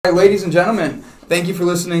All right, ladies and gentlemen, thank you for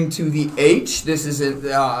listening to The H. This is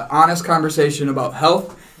an honest conversation about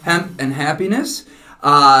health, hemp, and happiness.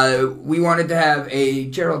 We wanted to have a...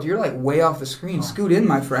 Gerald, you're like way off the screen. Scoot in,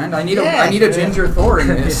 my friend. I need a Ginger Thor in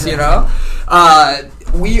this, you know?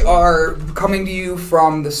 We are coming to you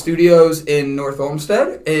from the studios in North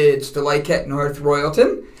Olmsted. It's the Lightcat North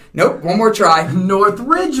Royalton. Nope, one more try. North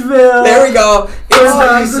Ridgeville. There we go.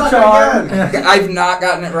 It's the charm. I've not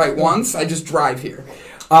gotten it right once. I just drive here.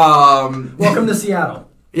 Welcome to Seattle.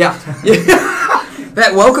 Yeah.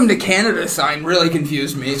 That welcome to Canada sign really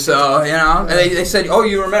confused me. So, you know, they said, oh,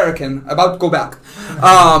 you're American. About to go back.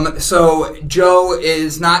 So Joe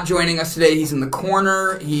is not joining us today. He's in the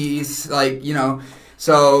corner. He's like, you know,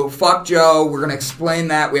 so fuck Joe. We're going to explain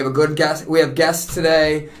that. We have a good guest. We have guests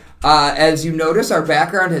today. As you notice, our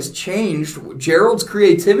background has changed. Gerald's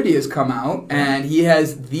creativity has come out, and he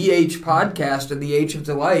has The H podcast and The H of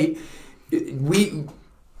Delight.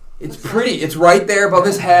 It's pretty. It's right there above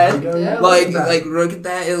his head. Yeah, like look at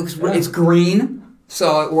that. It looks. Yeah. It's green,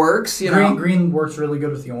 so it works. You know, green works really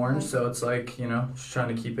good with the orange. So it's like, you know, just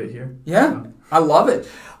trying to keep it here. Yeah, so. I love it.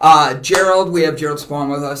 Gerald, we have Gerald Spawn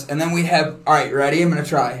with us, and then we have. All right, ready? I'm gonna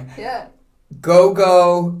try. Yeah.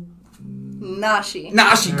 Go. Nashi,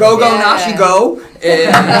 go, Nashi, go.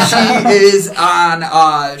 And she is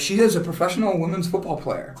on, she is a professional women's football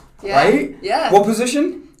player, right? Yeah. What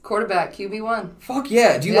position? Quarterback, QB1. Fuck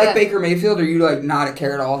yeah. Do you like Baker Mayfield, or you like not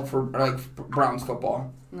care at all for like Browns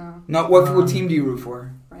football? No. What team do you root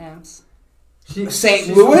for? Rams. St.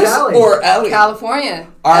 Louis or LA? California.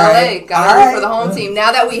 All LA. Right. Gotta root for the home team.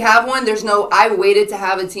 Now that we have one, I waited to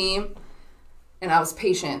have a team. And I was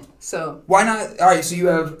patient, so... Why not? All right, so you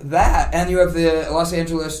have that, and you have the Los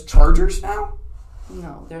Angeles Chargers now?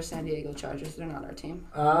 No, they're San Diego Chargers. They're not our team.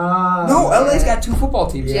 No, LA's got two football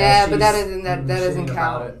teams. Yeah, but that doesn't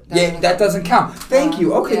count. That doesn't count. Thank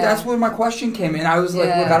you. Okay, that's where my question came in. I was like,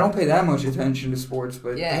 look, I don't pay that much attention to sports,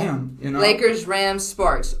 but damn, you know. Lakers, Rams,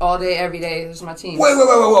 Sparks. All day, every day. Those are my teams. Wait.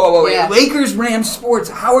 Yeah. Lakers, Rams, sports.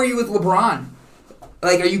 How are you with LeBron?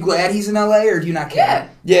 Like, are you glad he's in LA, or do you not care?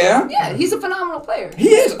 Yeah. Yeah, he's a phenomenal player. He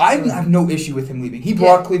is. I have no issue with him leaving. He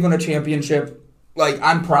brought Cleveland a championship. Like,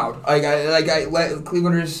 I'm proud. I let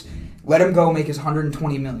Clevelanders let him go, make his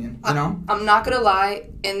 $120 million. You know. I'm not gonna lie.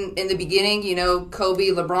 In the beginning, you know, Kobe,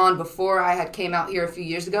 LeBron. Before I came out here a few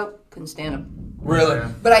years ago, couldn't stand him. Really?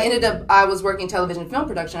 But I was working television film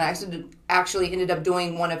production. I actually ended up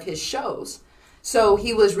doing one of his shows. So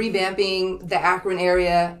he was revamping the Akron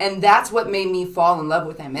area, and that's what made me fall in love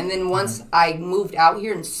with him. And then once I moved out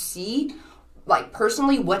here and see, like,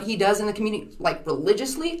 personally what he does in the community, like,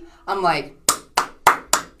 religiously, I'm like,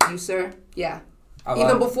 you, sir? Yeah.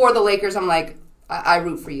 Even before the Lakers, I'm like, I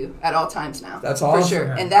root for you at all times now. That's awesome. For sure.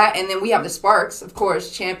 Yeah. And then we have the Sparks, of course,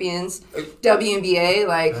 champions, WNBA,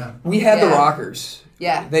 like. We had the Rockers.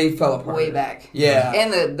 Yeah. They fell apart. Way back. Yeah.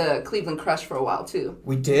 And the Cleveland Crush for a while, too.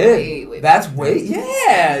 We did. Way That's back. way...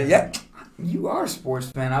 Yeah. You are a sports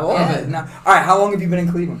fan. I love it. Now, all right, how long have you been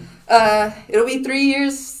in Cleveland? It'll be 3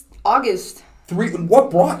 years, August. 3... What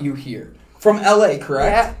brought you here? From LA,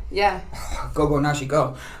 correct? Yeah. Go, Nashi,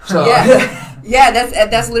 go. So. Yeah,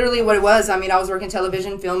 that's literally what it was. I mean, I was working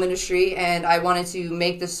television, film industry, and I wanted to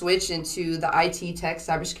make the switch into the IT tech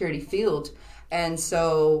cybersecurity field. And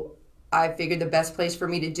so I figured the best place for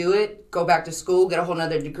me to do it, go back to school, get a whole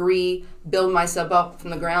nother degree, build myself up from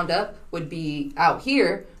the ground up, would be out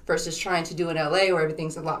here versus trying to do in LA where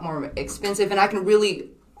everything's a lot more expensive. And I can really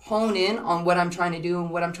hone in on what I'm trying to do and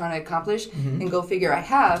what I'm trying to accomplish and go figure I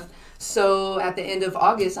have. So at the end of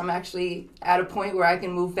August, I'm actually at a point where I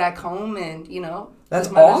can move back home and, you know. That's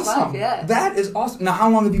awesome. Yeah. That is awesome. Now, how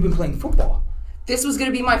long have you been playing football? This was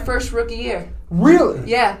going to be my first rookie year. Really?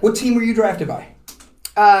 Yeah. What team were you drafted by?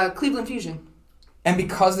 Cleveland Fusion. And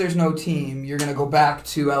because there's no team, you're going to go back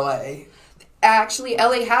to LA. Actually,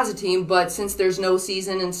 LA has a team, but since there's no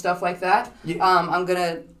season and stuff like that, I'm going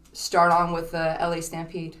to start on with LA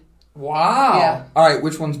Stampede. Wow. Yeah. All right,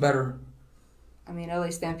 which one's better? I mean, LA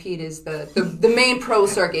Stampede is the main pro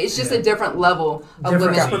circuit. It's just a different level of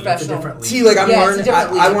women's professional. See, like, I'm learning.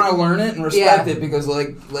 I want to learn it and respect it because, like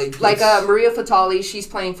Maria Fatali, she's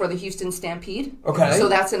playing for the Houston Stampede. Okay. So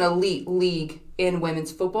that's an elite league in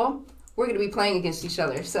women's football. We're going to be playing against each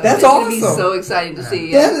other. So that's it's awesome. Going to be so exciting to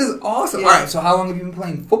see. That is awesome. Yeah. All right, so how long have you been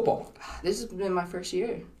playing football? This has been my first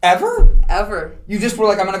year. Ever? You just were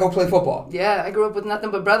like, I'm going to go play football. Yeah, I grew up with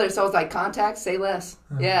nothing but brothers, so I was like, contact, say less.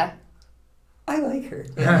 Yeah. I like her.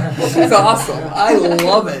 She's awesome. I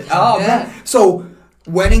love it. Oh, man. So,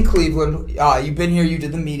 when in Cleveland, you've been here, you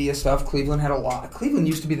did the media stuff. Cleveland had a lot. Cleveland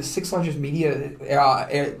used to be the 6th largest media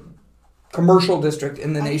commercial district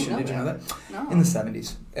in the nation. Did you know that? No. In the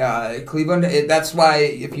 70s. Cleveland. That's why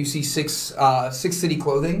if you see Six City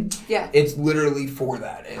Clothing, Yeah. it's literally for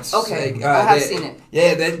that. It's Okay. like, I have seen it.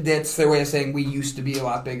 Yeah, that's their way of saying we used to be a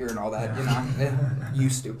lot bigger and all that. You know,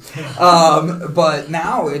 used to. But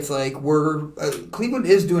now it's like Cleveland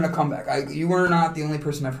is doing a comeback. You were not the only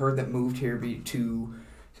person I've heard that moved here to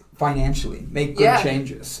financially make good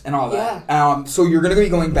changes and all that. Yeah. So you're going to be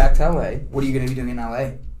going back to LA. What are you going to be doing in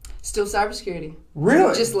LA? Still cybersecurity.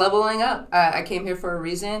 Really? Just leveling up. I came here for a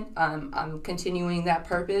reason. I'm continuing that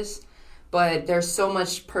purpose. But there's so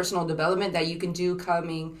much personal development that you can do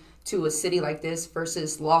coming to a city like this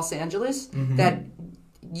versus Los Angeles that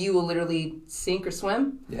you will literally sink or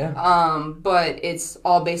swim. Yeah. But it's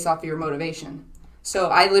all based off of your motivation. So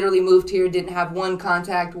I literally moved here, didn't have one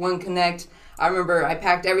contact, one connect. I remember I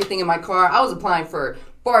packed everything in my car. I was applying for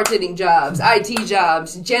bartending jobs, IT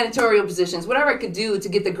jobs, janitorial positions, whatever I could do to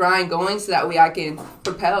get the grind going so that way I can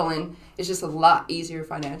propel. And it's just a lot easier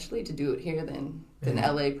financially to do it here than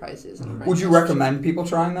LA prices. And would you recommend people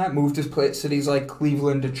trying that? Move to cities like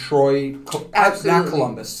Cleveland, Detroit, Absolutely. Not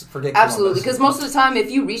Columbus. Forget Absolutely, Columbus. because most of the time,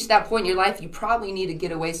 if you reach that point in your life, you probably need to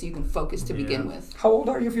get away so you can focus to begin with. How old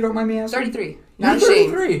are you, if you don't mind me asking? 33. You're Not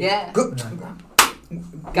ashamed. 33. Yeah. Good.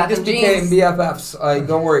 Got We just them became jeans. BFFs.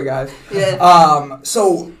 Don't worry, guys. Yeah.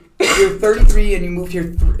 So you're 33 and you moved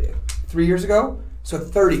here 3 years ago. So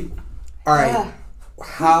 30. All right. Yeah.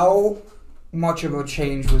 How much of a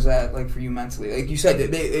change was that like for you mentally? Like you said,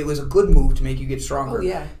 it was a good move to make you get stronger. Oh,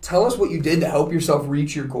 yeah. Tell us what you did to help yourself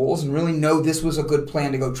reach your goals and really know this was a good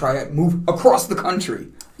plan to go try it, move across the country.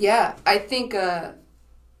 Yeah, I think a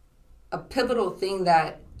pivotal thing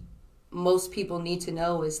that most people need to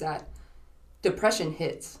know is that depression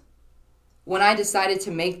hits. When I decided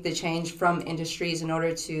to make the change from industries in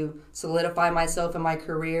order to solidify myself in my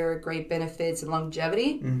career, great benefits, and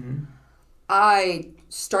longevity, I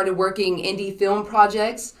started working indie film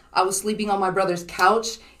projects. I was sleeping on my brother's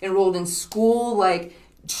couch, enrolled in school, like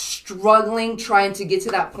struggling, trying to get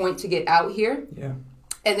to that point to get out here. Yeah.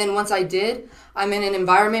 And then once I did, I'm in an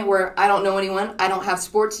environment where I don't know anyone. I don't have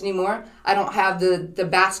sports anymore. I don't have the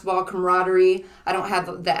basketball camaraderie. I don't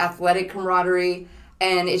have the athletic camaraderie.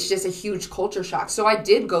 And it's just a huge culture shock. So I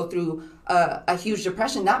did go through a huge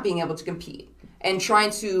depression not being able to compete and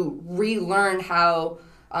trying to relearn how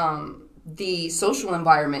the social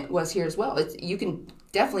environment was here as well. You can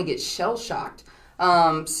definitely get shell-shocked.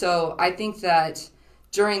 So I think that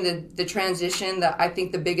during the transition, I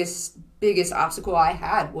think the biggest obstacle I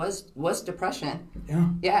had was depression.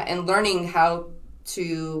 Yeah, and learning how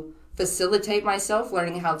to facilitate myself,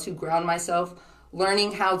 learning how to ground myself,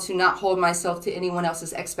 learning how to not hold myself to anyone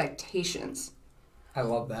else's expectations. I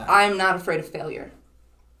love that. I'm not afraid of failure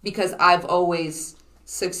because I've always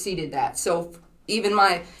succeeded that. So even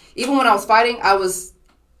when I was fighting, I was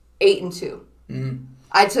 8-2.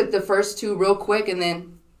 I took the first 2 real quick and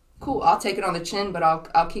then cool, I'll take it on the chin, but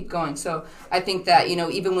I'll keep going. So I think that,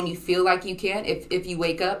 even when you feel like you can't, if you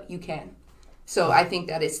wake up, you can. So I think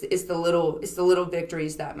that it's the little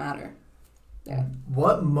victories that matter. Yeah.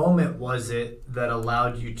 What moment was it that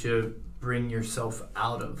allowed you to bring yourself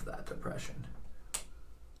out of that depression?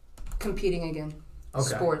 Competing again. Okay.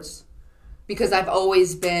 Sports. Because I've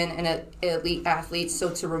always been an elite athlete,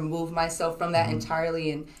 so to remove myself from that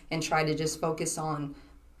entirely and try to just focus on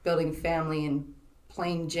building family and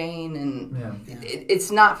plain Jane and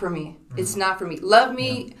it's not for me. It's not for me. Love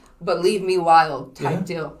me, but leave me wild type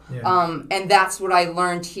deal. And that's what I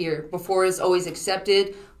learned here. Before it's always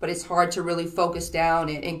accepted, but it's hard to really focus down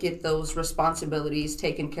and get those responsibilities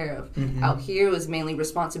taken care of. Out here it was mainly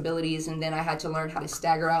responsibilities, and then I had to learn how to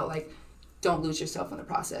stagger out, like, don't lose yourself in the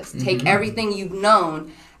process. Take everything you've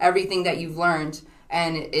known, everything that you've learned,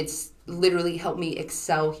 and it's literally helped me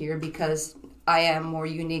excel here because I am more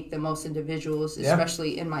unique than most individuals,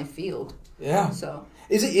 especially in my field. Yeah. So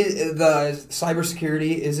is the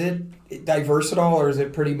cybersecurity, is it diverse at all, or is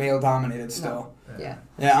it pretty male dominated still? Yeah.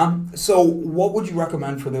 Yeah. So what would you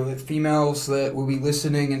recommend for the females that will be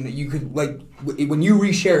listening and that you could, like, when you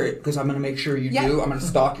reshare it, because I'm going to make sure you do, I'm going to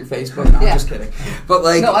stalk your Facebook. No, I'm just kidding. But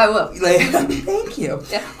like, no, I will. Like, thank you.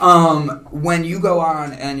 Yeah. When you go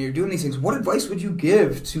on and you're doing these things, what advice would you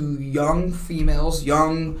give to young females,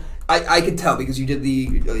 I could tell because you did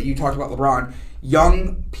you talked about LeBron,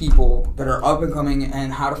 young people that are up and coming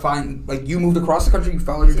and how to find, like, you moved across the country, you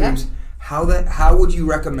followed your dreams. How would you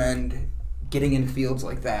recommend getting into fields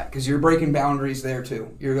like that? Because you're breaking boundaries there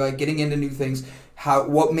too. You're like getting into new things.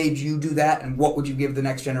 What made you do that, and what would you give the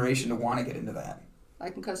next generation to want to get into that? I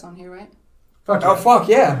can cuss on here, right? Fuck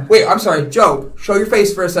yeah. Wait, I'm sorry, Joe. Show your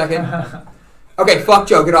face for a second. Okay, fuck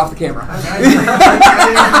Joe. Get off the camera.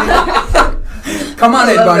 Come on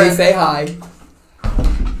in, buddy. Say hi.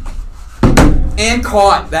 And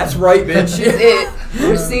caught. That's right, bitch. That's it.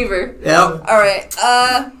 Receiver. Yep. All right.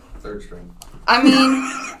 Third string. I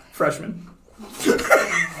mean, Freshman.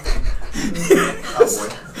 Oh,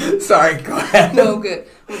 boy. Sorry, go ahead. no, I'm good.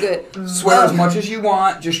 I'm good. Swear as much as you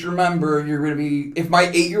want. Just remember, you're gonna be. If my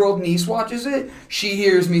 8-year-old niece watches it, she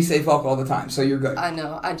hears me say "fuck" all the time, so you're good. I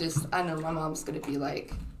know. I know my mom's gonna be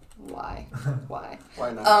like, why? Why?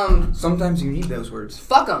 Why not? Sometimes you need those words.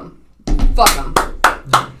 Fuck them. Fuck them.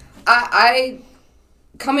 I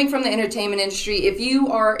coming from the entertainment industry, if you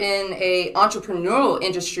are in a entrepreneurial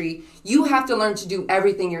industry, you have to learn to do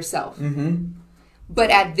everything yourself. Mm-hmm.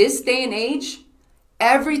 But at this day and age,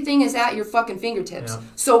 everything is at your fucking fingertips. Yeah.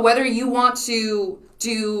 So whether you want to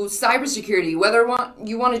do cybersecurity, whether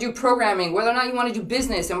you want to do programming, whether or not you want to do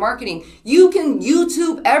business and marketing, you can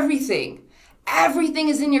YouTube everything. Everything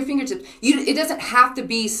is in your fingertips. It doesn't have to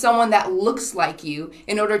be someone that looks like you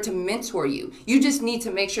in order to mentor you. You just need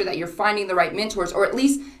to make sure that you're finding the right mentors, or at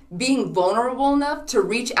least being vulnerable enough to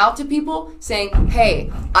reach out to people saying,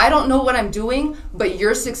 hey, I don't know what I'm doing, but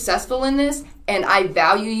you're successful in this and I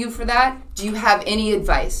value you for that. Do you have any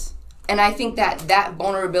advice? And I think that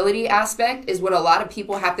vulnerability aspect is what a lot of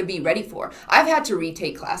people have to be ready for. I've had to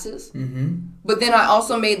retake classes, but then I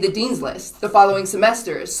also made the dean's list the following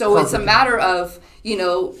semester. So It's a matter of,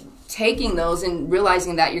 taking those and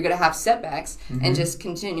realizing that you're going to have setbacks and just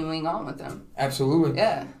continuing on with them. Absolutely.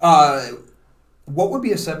 Yeah. What would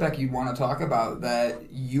be a setback you'd want to talk about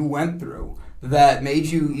that you went through that made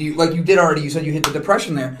you like you did already? You said you hit the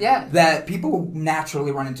depression there. Yeah. That people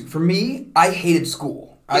naturally run into. For me, I hated school.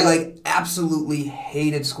 I absolutely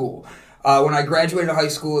hated school. When I graduated high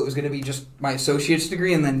school, it was going to be just my associate's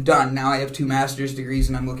degree and then done. Now I have 2 master's degrees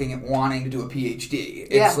and I'm looking at wanting to do a PhD.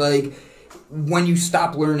 It's like when you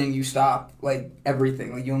stop learning, you stop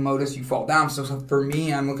everything. Like you'll notice you fall down. So for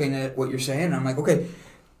me, I'm looking at what you're saying and I'm like, okay,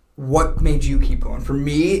 what made you keep going? For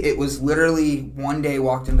me, it was literally one day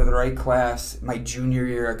walked into the right class my junior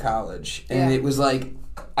year of college. And it was like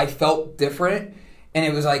I felt different. And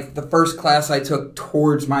it was like the first class I took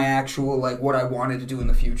towards my actual, what I wanted to do in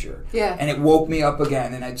the future. Yeah. And it woke me up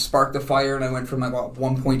again, and it sparked the fire, and I went from a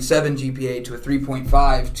 1.7 GPA to a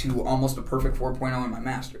 3.5 to almost a perfect 4.0 in my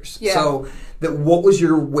master's. Yeah. So, what was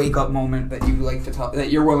your wake-up moment that you that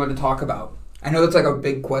you're willing to talk about? I know that's a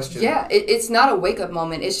big question. Yeah, it's not a wake-up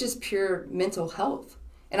moment. It's just pure mental health.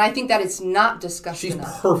 And I think that it's not discussed enough.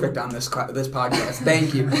 She's perfect on this podcast.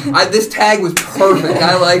 Thank you. This tag was perfect.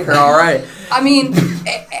 I like her. All right. I mean,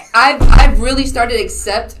 I've really started to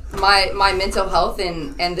accept my mental health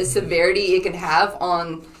and the severity it can have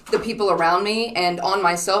on the people around me and on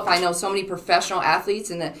myself. I know so many professional athletes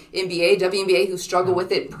in the NBA, WNBA who struggle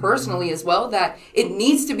with it personally as well, that it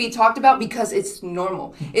needs to be talked about because it's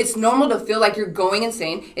normal. It's normal to feel like you're going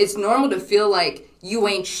insane. It's normal to feel like you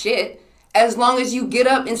ain't shit, as long as you get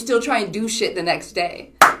up and still try and do shit the next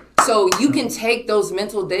day. So you can take those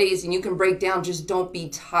mental days and you can break down, just don't be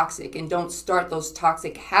toxic and don't start those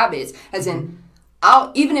toxic habits. As in,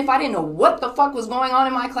 even if I didn't know what the fuck was going on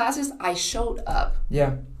in my classes, I showed up.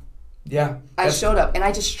 Yeah. Yeah. I showed up and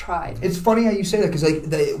I just tried. It's funny how you say that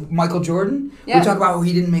because Michael Jordan, we talk about how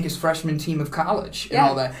he didn't make his freshman team of college and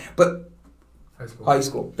all that. But high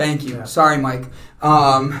school. Thank you. Yeah. Sorry, Mike.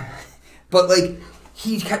 But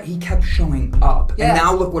he kept showing up, and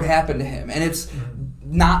now look what happened to him. And it's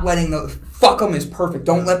not letting fuck him is perfect.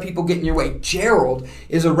 Don't let people get in your way. Gerald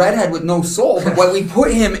is a redhead with no soul, but when we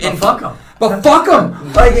put him in, fuck him. But fuck him,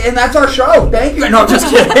 and that's our show. Thank you. No, I'm just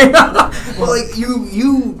kidding. Well,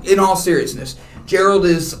 you, in all seriousness, Gerald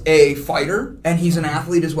is a fighter, and he's an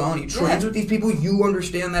athlete as well, and he trains with these people. You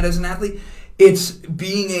understand that as an athlete. It's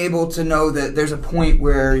being able to know that there's a point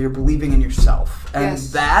where you're believing in yourself. And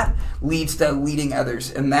that leads to leading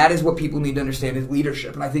others. And that is what people need to understand is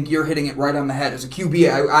leadership. And I think you're hitting it right on the head. As a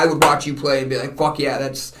QB, I would watch you play and be like, fuck yeah,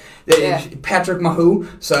 that's Patrick Mahou.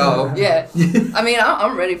 So yeah. I mean,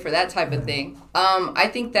 I'm ready for that type of thing. I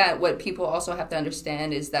think that what people also have to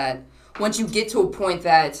understand is that once you get to a point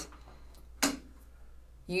that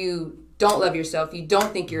you don't love yourself, you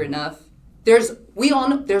don't think you're enough, there's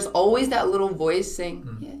always that little voice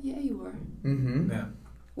saying, yeah, you are. Mm-hmm. Yeah.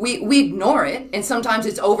 We ignore it, and sometimes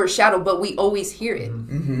it's overshadowed, but we always hear it.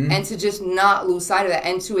 Mm-hmm. And to just not lose sight of that,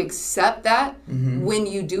 and to accept that when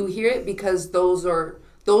you do hear it, because those are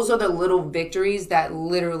the little victories that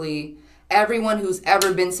literally everyone who's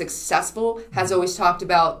ever been successful has always talked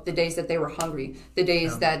about the days that they were hungry, the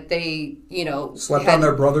days that they, slept on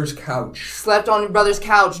their brother's couch. Slept on their brother's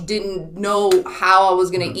couch, didn't know how I was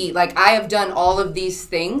going to eat. I have done all of these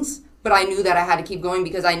things, but I knew that I had to keep going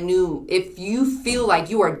because I knew if you feel like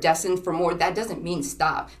you are destined for more, that doesn't mean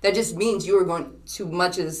stop. That just means you are going to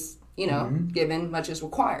much as, given, much is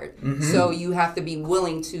required. So you have to be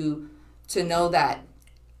willing to know that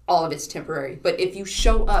all of it's temporary. But if you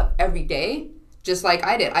show up every day, just like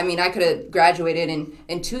I did, I mean, I could have graduated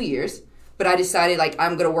in 2 years, but I decided like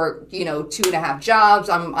I'm gonna work 2.5 jobs.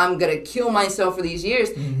 I'm gonna kill myself for these years,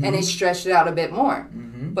 and it stretched it out a bit more.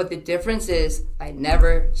 But the difference is I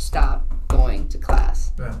never stopped going to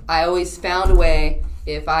class. Yeah. I always found a way.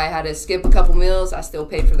 If I had to skip a couple meals, I still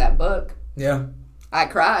paid for that book. Yeah. I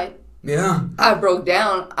cried. Yeah. I broke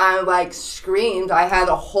down. I like screamed. I had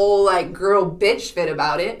a whole like girl bitch fit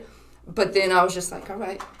about it. But then I was just like, all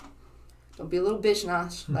right, don't be a little bitch,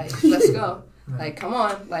 Nash. Like, let's go. Like, come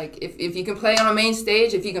on. Like, if you can play on a main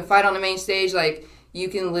stage, if you can fight on the main stage, like, you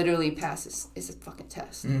can literally pass this. It's a fucking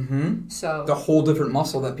test. So the whole different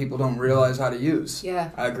muscle that people don't realize how to use.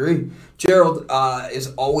 Yeah. I agree. Gerald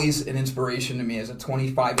is always an inspiration to me as a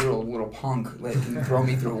 25-year-old little punk that can throw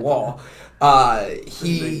me through a wall.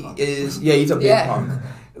 He is, he's a big punk.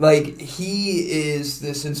 Like, he is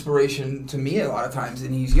this inspiration to me a lot of times,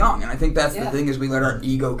 and he's young. And I think that's the thing, is we let our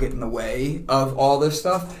ego get in the way of all this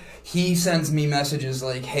stuff. He sends me messages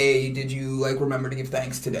like, hey, did you like remember to give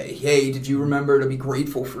thanks today? Hey, did you remember to be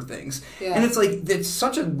grateful for things? Yeah. And it's like, it's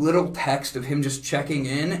such a little text of him just checking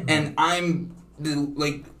in, and I'm the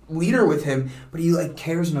like leader with him, but he like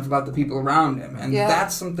cares enough about the people around him. And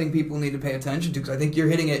that's something people need to pay attention to, because I think you're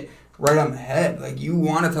hitting it right on the head. Like, you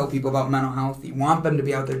want to tell people about mental health. You want them to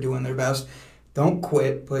be out there doing their best. Don't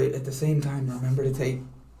quit, but at the same time, remember to take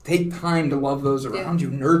time to love those around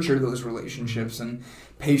you, nurture those relationships, and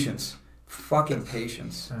patience. Fucking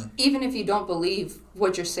patience. Even if you don't believe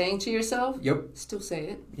what you're saying to yourself, still say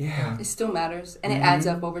it. Yeah. It still matters, and it adds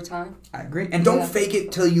up over time. I agree. And don't fake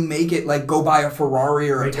it till you make it, like go buy a Ferrari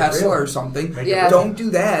or a Tesla or something. Don't do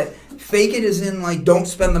that. Fake it as in, like, don't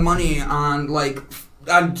spend the money on, like,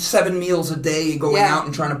 on 7 meals a day going out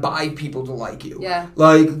and trying to buy people to like you. Yeah.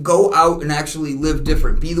 Like, go out and actually live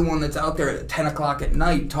different. Be the one that's out there at 10 o'clock at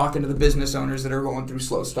night talking to the business owners that are going through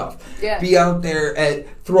slow stuff. Yeah. Be out there at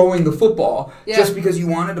throwing the football just because you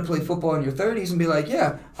wanted to play football in your 30s and be like,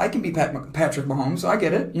 I can be Patrick Mahomes. I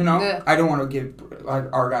get it, I don't want to give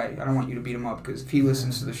our guy, I don't want you to beat him up, because if he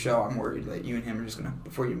listens to the show, I'm worried that you and him are just going to,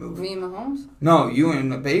 before you move. Me and Mahomes? No, you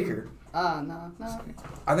and Baker. No.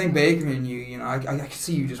 I think Baker and you, I can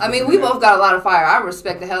see you just... I mean, we both got a lot of fire. I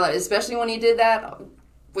respect the hell out of it, especially when he did that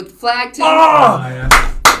with the flag, too.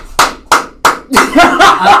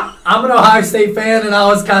 I'm an Ohio State fan, and I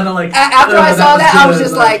was kind of like... After I saw that, I was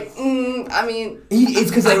just like, I mean...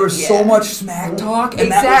 It's because there was so much smack talk, and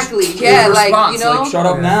exactly. that was his response. Like, shut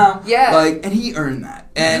up now. Yeah. Like, and he earned that.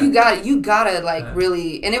 And you gotta like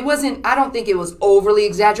really, and it wasn't, I don't think it was overly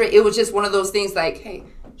exaggerated. It was just one of those things like, hey,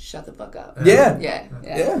 shut the fuck up. Yeah,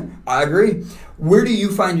 I agree. Where do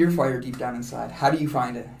you find your fire deep down inside? How do you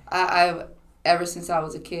find it? I've ever since I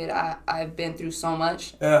was a kid, I've been through so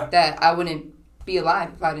much that I wouldn't be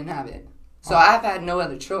alive if I didn't have it. So I've had no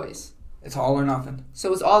other choice. It's all or nothing.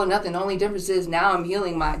 So it's all or nothing. The only difference is now I'm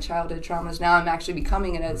healing my childhood traumas. Now I'm actually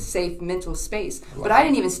becoming in a safe mental space. But I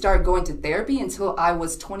didn't even start going to therapy until I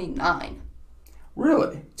was 29.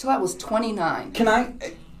 Really? Till I was 29.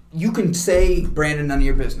 You can say, Brandon, none of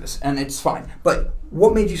your business, and it's fine. But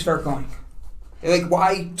what made you start going? Like,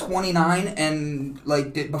 why 29 and,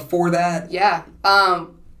 like, before that? Yeah.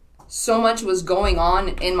 So much was going on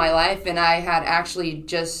in my life, and I had actually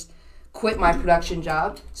just quit my production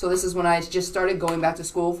job. So this is when I just started going back to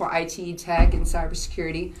school for IT, tech, and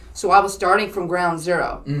cybersecurity. So I was starting from ground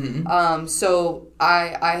zero. So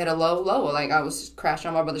I had a low. Like, I was crashing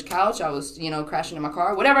on my brother's couch. I was, crashing in my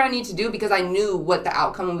car. Whatever I need to do, because I knew what the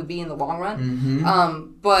outcome would be in the long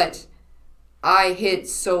run. But I hit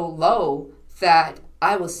so low that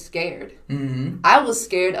I was scared. I was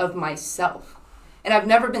scared of myself. And I've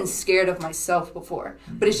never been scared of myself before.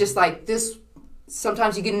 But it's just like this.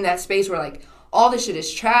 Sometimes you get in that space where, like, all this shit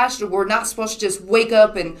is trashed. We're not supposed to just wake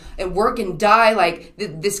up and work and die. Like,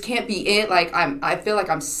 this can't be it. Like, I feel like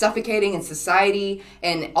I'm suffocating in society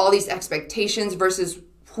and all these expectations versus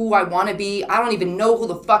who I want to be. I don't even know who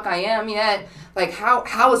the fuck I am yet. Like,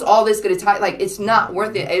 how is all this going to tie? Like, it's not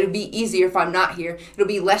worth it. It'll be easier if I'm not here. It'll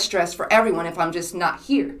be less stress for everyone if I'm just not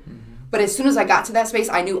here. But as soon as I got to that space,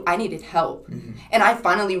 I knew I needed help. And I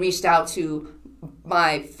finally reached out to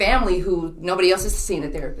my family, who nobody else has seen a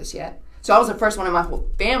therapist yet. So I was the first one in my whole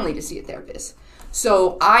family to see a therapist.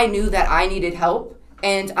 So I knew that I needed help,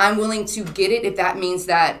 and I'm willing to get it if that means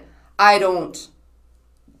that I don't,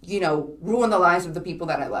 ruin the lives of the people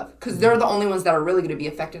that I love. Because they're the only ones that are really going to be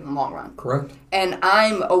affected in the long run. Correct. And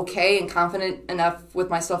I'm okay and confident enough with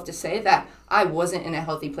myself to say that I wasn't in a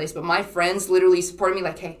healthy place. But my friends literally supported me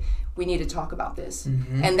like, hey, we need to talk about this.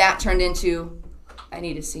 Mm-hmm. And that turned into, I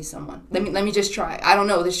need to see someone. Let me just try. I don't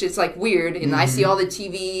know. This shit's like weird, and I see all the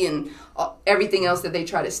TV and everything else that they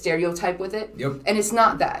try to stereotype with it. Yep. And it's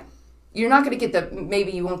not that. You're not going to get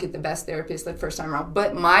maybe you won't get the best therapist the first time around.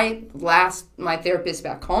 But my therapist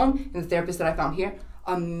back home and the therapist that I found here,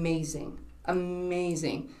 amazing.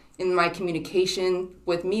 In my communication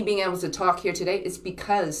with me being able to talk here today, it's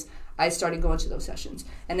because I started going to those sessions.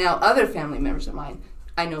 And now other family members of mine,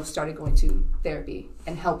 I know, started going to therapy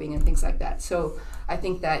and helping and things like that. So I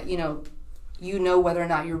think that, you know whether or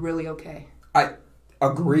not you're really okay. I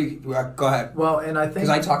agree. Go ahead. Well, and I think... Because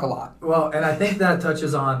I talk a lot. Well, and I think that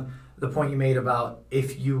touches on the point you made about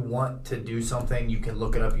if you want to do something, you can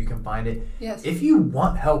look it up, you can find it. Yes. If you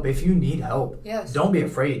want help, if you need help, yes, don't be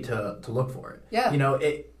afraid to look for it. Yeah. You know,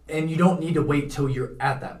 and you don't need to wait till you're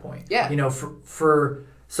at that point. Yeah. You know, for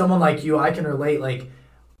someone like you, I can relate. Like,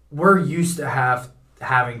 we're used to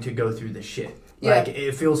having to go through the shit. Yeah. Like,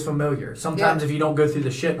 it feels familiar. Sometimes if you don't go through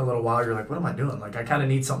the shit in a little while, you're like, what am I doing? Like, I kind of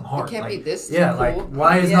need something hard. It can't like, be this yeah, cool. like,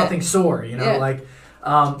 why is nothing sore? You know, Yeah. like,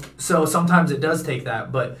 so sometimes it does take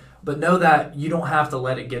that. But know that you don't have to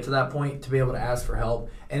let it get to that point to be able to ask for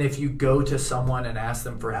help. And if you go to someone and ask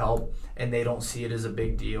them for help and they don't see it as a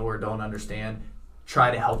big deal or don't understand,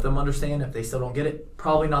 try to help them understand. If they still don't get it,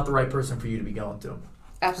 probably not the right person for you to be going to.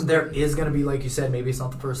 Absolutely. There is going to be, like you said, maybe it's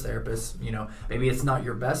not the first therapist, you know, maybe it's not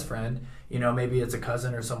your best friend, you know, maybe it's a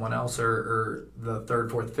cousin or someone else or the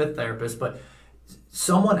third, fourth, fifth therapist, but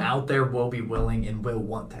someone out there will be willing and will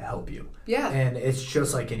want to help you. Yeah. And it's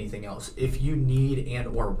just like anything else. If you need and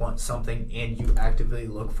or want something and you actively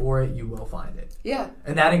look for it, you will find it. Yeah.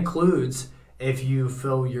 And that includes if you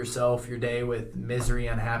fill your day with misery,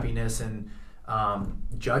 unhappiness, and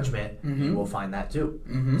judgment, you will find that too.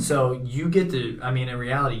 Mm-hmm. So you get to, I mean, in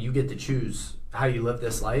reality, you get to choose how you live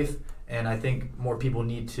this life. And I think more people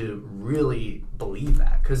need to really believe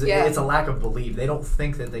that because it's a lack of belief. They don't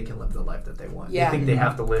think that they can live the life that they want. Yeah. They think they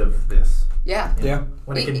have to live this. Yeah. You know,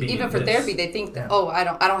 when it can be even for this. therapy, they think that I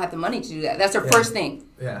don't have the money to do that. That's their first thing.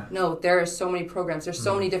 Yeah. No, there are so many programs. There's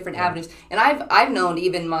so many different avenues. And I've known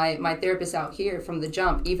even my therapist out here from the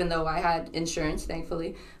jump, even though I had insurance,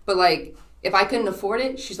 thankfully. But like, if I couldn't afford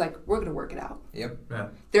it, she's like, we're gonna work it out. Yep. Yeah.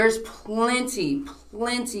 There's plenty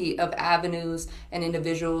of avenues and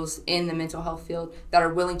individuals in the mental health field that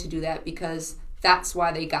are willing to do that because that's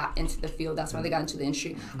why they got into the field. That's why they got into the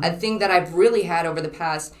industry. A thing that I've really had over the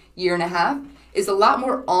past year and a half is a lot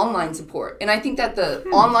more online support. And I think that the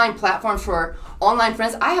online platforms for online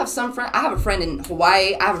friends, I have a friend in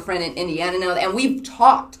Hawaii, I have a friend in Indiana now, and we've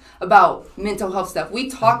talked about mental health stuff. We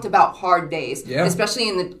talked about hard days, especially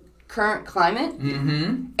in the current climate,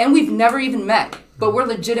 and we've never even met, but we're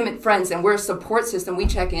legitimate friends and we're a support system. We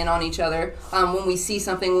check in on each other when we see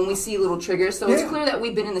something, when we see little triggers, so it's clear that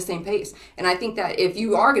we've been in the same pace. And I think that if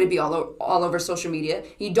you are going to be all over social media,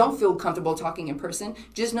 you don't feel comfortable talking in person,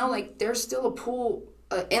 just know like there's still a pool,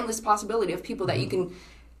 endless possibility of people that you can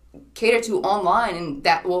cater to online and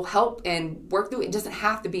that will help and work through. It doesn't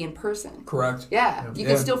have to be in person. Correct. You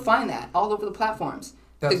can still find that all over the platforms.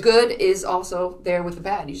 The good is also there with the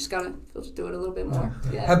bad. You just gotta filter through it a little bit more.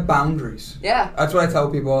 Yeah. Have boundaries. Yeah. That's what I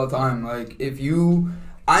tell people all the time. Like,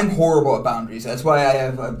 I'm horrible at boundaries. That's why I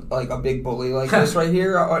have a big bully like this right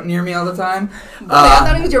here near me all the time. I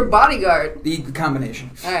thought he was your bodyguard. The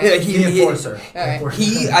combination. All right. Yeah, The enforcer.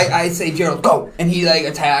 I say, Gerald, go, and he like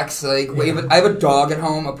attacks. Like, I have a dog at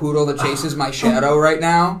home, a poodle that chases my shadow right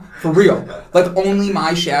now. For real, like only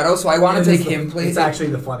my shadow. So I want to take him, please. It's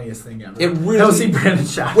actually the funniest thing ever. It really. Go see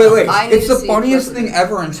Brandon's shadow. Wait. I need It's to the see funniest it. thing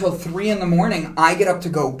ever until 3 a.m. I get up to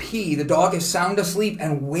go pee. The dog is sound asleep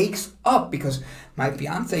and wakes up because my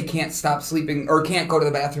fiance can't stop sleeping or can't go to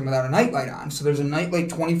the bathroom without a nightlight on. So there's a nightlight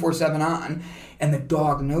 24/7 on, and the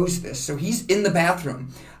dog knows this. So he's in the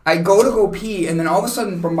bathroom. I go pee, and then all of a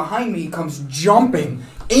sudden from behind me he comes jumping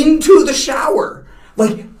into the shower.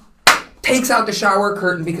 Like, takes out the shower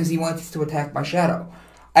curtain because he wants to attack my shadow.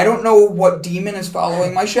 I don't know what demon is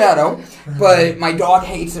following my shadow, but my dog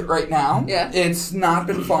hates it right now. Yeah. It's not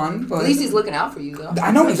been fun. But At least he's looking out for you, though.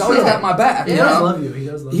 I know he's always got my back. He you does know? love you. He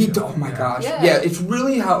does love you. Oh my gosh. Yeah. It's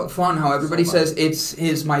really fun how everybody says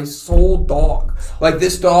it's my soul dog. Like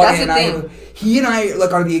this dog That's and the I, thing. he and I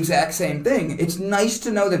like are the exact same thing. It's nice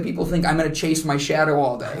to know that people think I'm gonna chase my shadow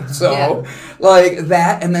all day. So like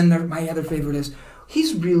that, and then my other favorite is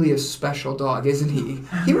he's really a special dog, isn't he?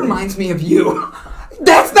 He reminds me of you.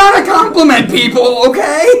 That's not a compliment, people.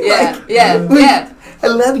 Okay? Yeah. I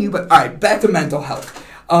love you, but all right. Back to mental health.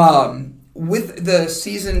 With the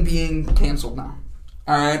season being canceled now,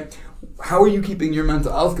 all right. how are you keeping your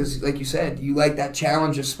mental health? Because, like you said, you like that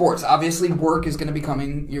challenge of sports. Obviously, work is going to be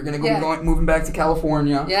coming. You're going to be moving back to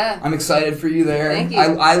California. Yeah. I'm excited for you there. Thank you.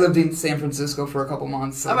 I lived in San Francisco for a couple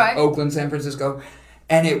months. All right. Oakland, San Francisco.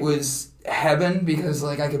 And it was heaven because,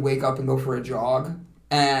 like, I could wake up and go for a jog.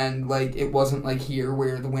 And, like, it wasn't like here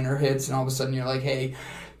where the winter hits and all of a sudden you're like, hey,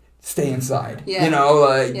 stay inside. Yeah. You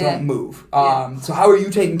know, don't move. So how are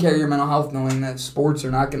you taking care of your mental health knowing that sports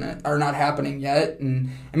are not happening yet?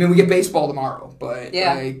 And I mean, we get baseball tomorrow, but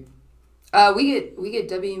we get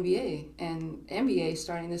WNBA and NBA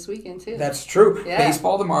starting this weekend too. That's true. Yeah.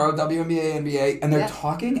 Baseball tomorrow, WNBA, NBA, and they're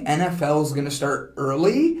talking NFL is going to start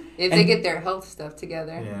early if they get their health stuff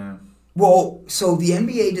together. Yeah. Well, so the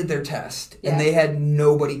NBA did their test, and they had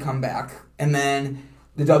nobody come back. And then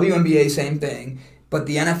the WNBA, same thing. But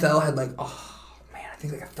the NFL had I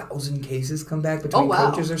think 1,000 cases come back between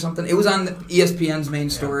coaches or something. It was on ESPN's main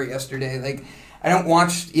story yesterday. Like, I don't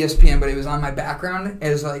watch ESPN, but it was on my background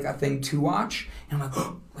as a thing to watch. And I'm like,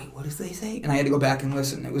 oh, wait, what did they say? And I had to go back and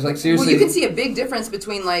listen. It was seriously. Well, you can see a big difference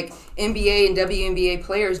between NBA and WNBA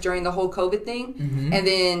players during the whole COVID thing, and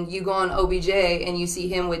then you go on OBJ and you see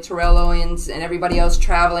him with Terrell Owens and everybody else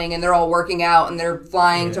traveling, and they're all working out and they're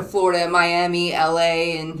flying to Florida, Miami,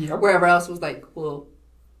 LA, and wherever else was well,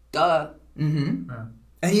 duh. Mm-hmm. Yeah.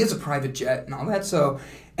 And he has a private jet and all that. So,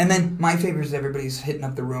 and then my favorite is everybody's hitting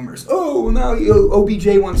up the rumors. Oh, now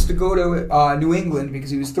OBJ wants to go to New England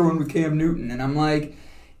because he was throwing with Cam Newton, and I'm like,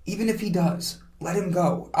 even if he does, let him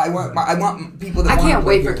go. I want people that. I can't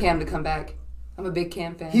wait for Cam to come back. I'm a big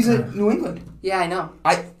Cam fan. He's at New England. Yeah, I know.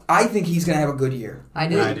 I think he's gonna have a good year. I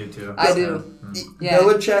do. I do too. I do. Yeah.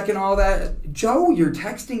 Belichick and all that. Joe, you're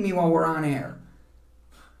texting me while we're on air.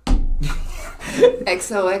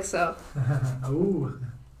 XOXO. Ooh.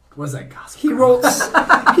 What's that gossip? He rolled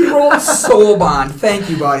soul bond. Thank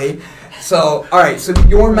you, buddy. So, all right. So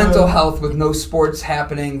your mental health with no sports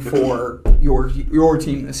happening for your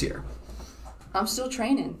team this year. I'm still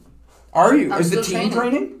training. Are you? I'm Is the still team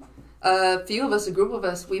training? A few of us, a group of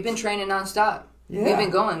us, we've been training nonstop. Yeah. We've been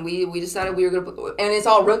going. We decided we were going to, and it's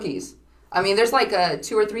all rookies. I mean, there's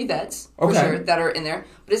 2 or 3 vets for sure that are in there,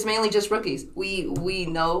 but it's mainly just rookies. We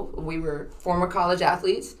know we were former college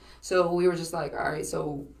athletes, so we were just all right,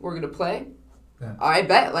 so we're gonna play. Yeah. I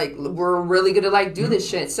bet we're really gonna do this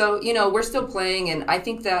shit. So we're still playing, and I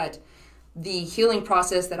think that the healing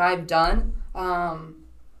process that I've done.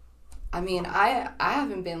 I mean, I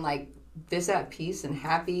haven't been this at peace and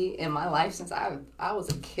happy in my life since I was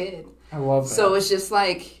a kid. I love that. So it's just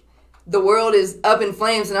the world is up in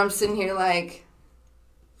flames, and I'm sitting here and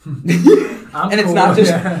it's not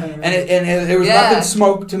just, and there was nothing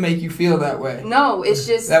smoke to make you feel that way. No, it's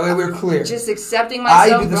just that way we're clear. Just accepting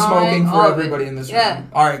myself. I do the smoking for everybody in this room.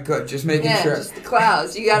 All right, good. Just making sure. Just the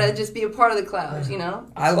clouds. You gotta just be a part of the clouds.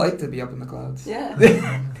 I like to be up in the clouds.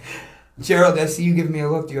 Yeah. Gerald, I see you giving me a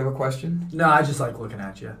look. Do you have a question? No, I just like looking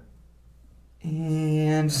at you.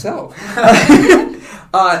 And so,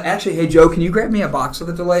 actually, hey Joe, can you grab me a box of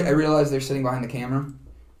the Delight? I realize they're sitting behind the camera.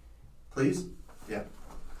 Please? Yeah.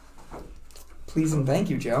 Please and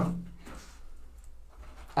thank you, Joe.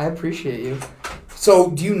 I appreciate you.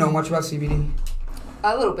 So, do you know much about CBD?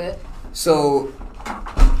 A little bit. So,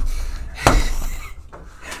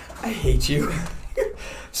 I hate you.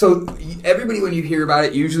 So, everybody, when you hear about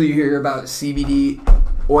it, usually you hear about CBD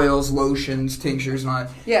oils, lotions, tinctures, and all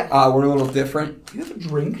that. Yeah. We're a little different. Do you have a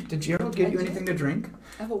drink? Did Gerald give you anything to drink?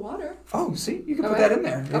 I have a water. Oh, see, you can put that in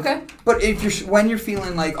there. Okay. But when you're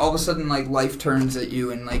feeling all of a sudden life turns at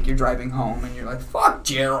you and you're driving home and you're like, fuck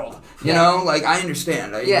Gerald, you know, I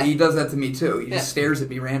understand. He does that to me too. He just stares at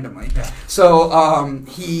me randomly. Yeah. So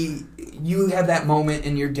you have that moment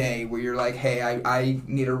in your day where you're like, hey, I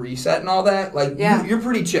need a reset and all that. You're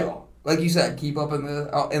pretty chill. Like you said, keep up in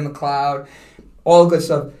the cloud, all good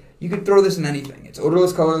stuff. You could throw this in anything. It's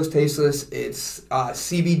odorless, colorless, tasteless. It's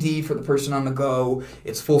CBD for the person on the go.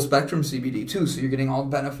 It's full spectrum CBD too, so you're getting all the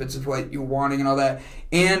benefits of what you're wanting and all that.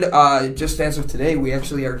 And just as of today, we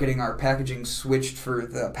actually are getting our packaging switched for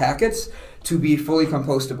the packets to be fully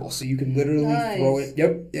compostable. So you can literally throw it.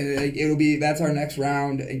 Yep, that's our next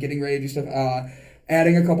round. Getting ready to do stuff.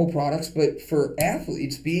 Adding a couple products, but for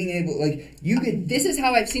athletes, being able you could. This is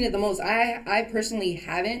how I've seen it the most. I personally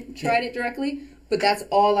haven't tried it directly. But that's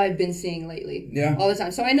all I've been seeing lately. Yeah. All the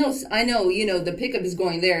time. So I know, the pickup is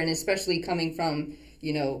going there, and especially coming from,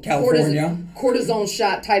 California. cortisone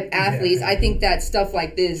shot type athletes. I think that stuff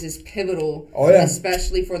like this is pivotal,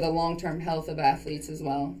 especially for the long-term health of athletes as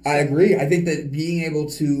well. So. I agree. I think that being able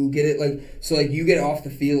to get it you get off the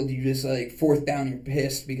field, you just fourth down, you're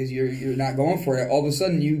pissed because you're not going for it. All of a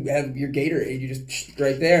sudden you have your Gatorade, you just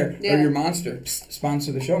right there, or your Monster. Psst,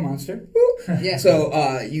 sponsor the show, Monster. Yeah.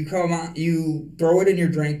 So you come on, you throw it in your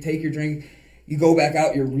drink, take your drink. You go back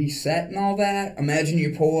out, you're reset and all that. Imagine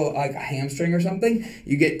you pull a hamstring or something.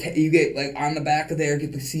 You get on the back of there,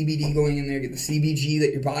 get the CBD going in there, get the CBG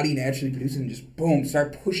that your body naturally produces, and just boom,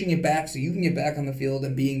 start pushing it back so you can get back on the field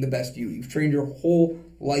and being the best you. You've trained your whole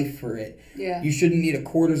life for it. Yeah. You shouldn't need a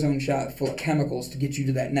cortisone shot full of chemicals to get you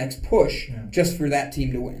to that next push just for that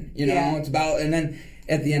team to win. It's about, and then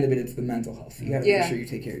at the end of it, it's the mental health. You have to make sure you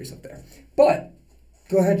take care of yourself there. But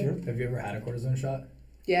go ahead, Drew. Have you ever had a cortisone shot?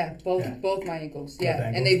 Yeah, both my ankles. Yeah,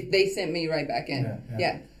 and they sent me right back in.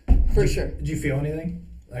 Yeah, for sure. Did you feel anything?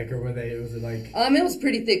 Or was it like? It was a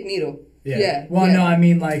pretty thick needle. Yeah. Well, no, I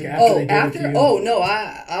mean after they gave it to you. Oh no,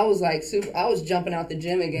 I was I was jumping out the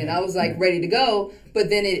gym again. I was ready to go,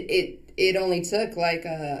 but then it only took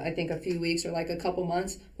I think a few weeks or a couple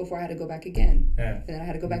months before I had to go back again. Yeah. And then I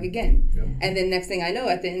had to go back again. Yep. And then next thing I know,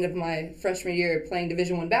 at the end of my freshman year playing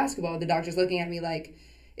Division I basketball, the doctor's looking at me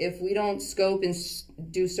if we don't scope and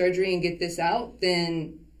do surgery and get this out,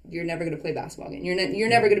 then you're never going to play basketball again. You're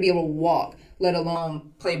never going to be able to walk, let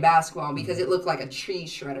alone play basketball, because it looked like a tree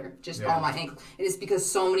shredder just on my ankle. And it's because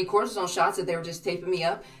so many cortisone shots that they were just taping me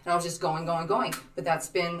up, and I was just going. But that's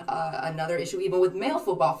been another issue even with male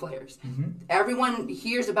football players. Mm-hmm. Everyone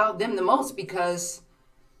hears about them the most because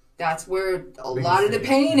that's where a lot of the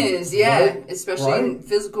pain is, especially in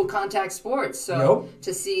physical contact sports. So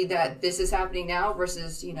to see that this is happening now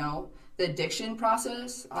versus, the addiction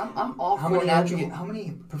process, I'm all for natural. How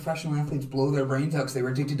many professional athletes blow their brains out because they were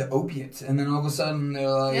addicted to opiates, and then all of a sudden they're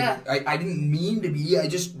like, I didn't mean to be, I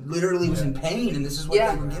just literally was in pain, and this is what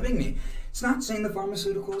they were giving me. It's not saying the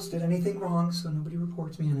pharmaceuticals did anything wrong, so nobody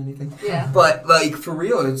reports me on anything. Yeah. But, for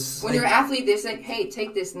real, it's... When you're an athlete, they say, hey,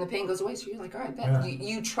 take this, and the pain goes away. So you're like, all right, bet. Yeah.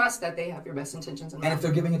 You trust that they have your best intentions in mind. And if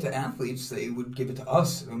they're giving it to athletes, they would give it to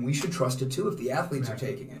us. And we should trust it, too, if the athletes are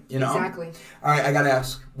taking it, Exactly. All right, I got to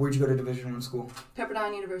ask, where'd you go to Division I school?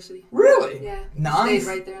 Pepperdine University. Really? Yeah. Nice. Stayed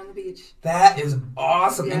right there on the beach. That is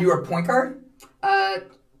awesome. Yeah. And you were a point guard?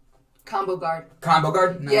 Combo guard. Combo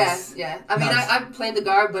guard? Nice. Yeah. I mean, I played the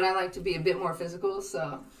guard, but I like to be a bit more physical,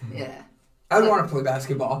 so, yeah. I would want to play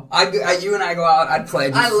basketball. You and I go out, I'd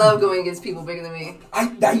play. I love going against people bigger than me. I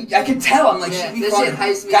can tell. I'm like, shit, that shit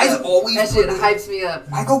hypes me Guys up. always that shit hypes me up.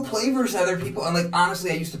 I go play versus other people, and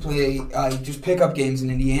honestly, I used to play just pickup games in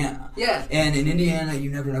Indiana. Yeah. And in Indiana,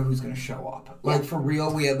 you never know who's going to show up. For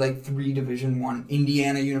real, we had 3 Division I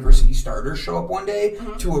Indiana University starters show up one day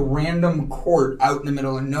to a random court out in the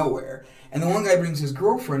middle of nowhere. And the one guy brings his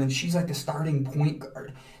girlfriend, and she's the starting point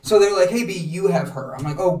guard. So they're like, hey, B, you have her. I'm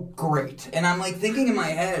like, oh, great. And I'm thinking in my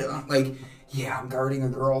head, I'm guarding a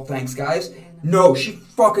girl. Thanks, guys. No, she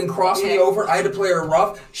fucking crossed me over. I had to play her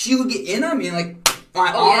rough. She would get in on me and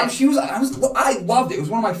my arm. Yeah. I loved it. It was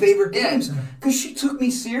one of my favorite games because she took me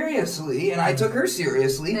seriously and I took her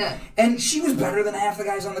seriously. Yeah. And she was better than half the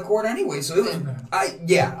guys on the court anyway. So it was, I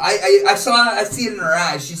see it in her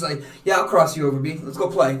eyes. She's like, yeah, I'll cross you over, B. Let's go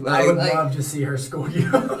play. I would love to see her school you.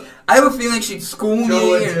 I have a feeling she'd school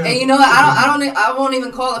me. And you know what? I won't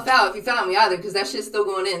even call a foul if you foul me either because that shit's still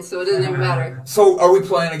going in. So it doesn't even matter. So are we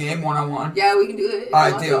playing a game 1-on-1? Yeah, we can do it.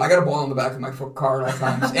 All right, deal. I got a ball in the back of my car at all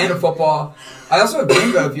times and a football. I also have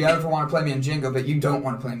Jenga if you ever want to play me in Jenga, but you don't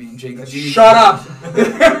want to play me in Jenga. Shut up!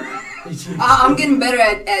 I'm getting better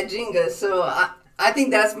at Jenga, so I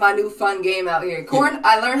think that's my new fun game out here.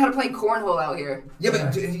 I learned how to play cornhole out here. Yeah,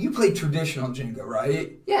 but you play traditional Jenga,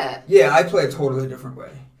 right? Yeah. Yeah, I play a totally different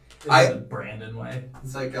way. The Brandon way.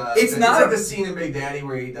 It's it's not the scene in Big Daddy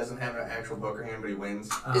where he doesn't have an actual poker hand, but he wins.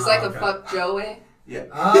 It's a fuck Joe way. Yeah.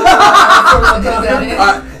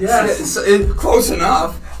 Yes. Close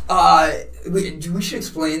enough. We should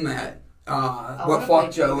explain that. What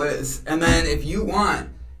fuck Joe is. And then if you want,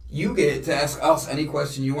 you get to ask us any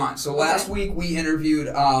question you want. So last week we interviewed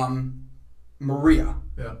Maria.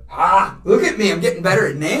 Yeah. Look at me. I'm getting better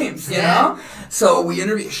at names, you know? So we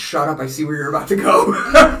interviewed... Shut up. I see where you're about to go.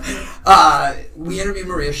 We interviewed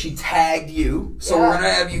Maria. She tagged you. So we're going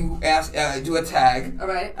to have you do a tag. All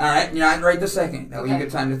right. All right? You're not right this second. That way you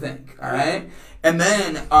get time to think. All right? And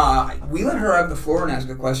then we let her have the floor and ask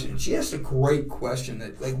a question. And she asked a great question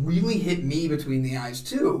that really hit me between the eyes,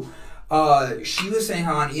 too. She was saying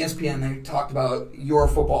how on ESPN they talked about your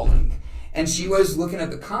football league. And she was looking at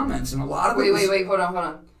the comments, and a lot of Wait, hold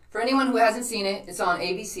on. For anyone who hasn't seen it, it's on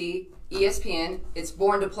ABC, ESPN. It's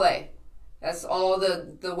Born to Play. That's all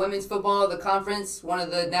the women's football, the conference, one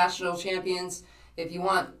of the national champions. If you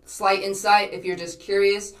want slight insight, if you're just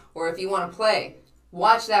curious, or if you want to play,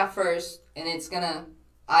 watch that first, and it's gonna.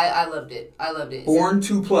 I loved it. I loved it. Born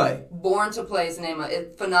to Play. Born to Play is the name of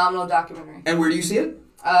it. Phenomenal documentary. And where do you see it?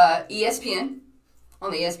 ESPN,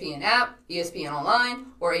 on the ESPN app, ESPN Online,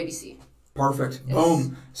 or ABC. Perfect. Yes.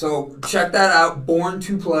 Boom. So check that out. Born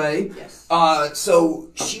to Play. Yes. So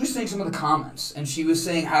she was saying some of the comments, and she was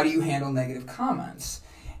saying, how do you handle negative comments?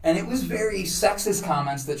 And it was very sexist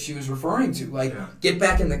comments that she was referring to, like, get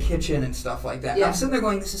back in the kitchen and stuff like that. Yeah. And I'm sitting there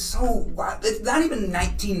going, this is so, it's not even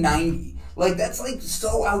 1990. Like, that's, like,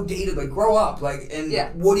 so outdated. Like, grow up. Like, and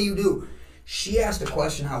what do you do? She asked a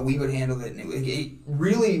question how we would handle it, and it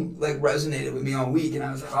really, like, resonated with me all week. And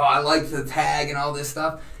I was like, oh, I like the tag and all this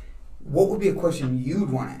stuff. What would be a question you'd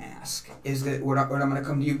want to ask? Is that what I'm going to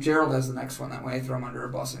come to you? Gerald has the next one. That way I throw him under a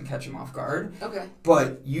bus and catch him off guard. Okay.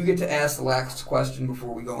 But you get to ask the last question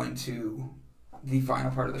before we go into the final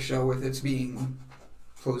part of the show with its being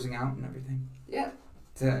closing out and everything. Yeah.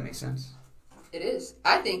 Does that make sense? It is.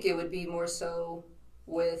 I think it would be more so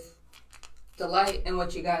with Delight and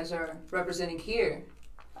what you guys are representing here.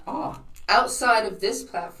 Outside of this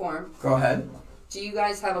platform. Go ahead. Do you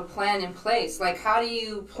guys have a plan in place? Like, how do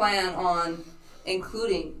you plan on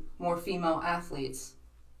including more female athletes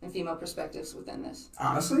and female perspectives within this?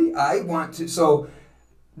 Honestly, I want to. So,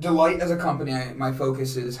 Delight as a company, my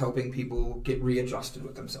focus is helping people get readjusted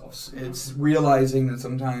with themselves. It's realizing that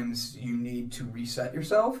sometimes you need to reset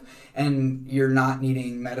yourself, and you're not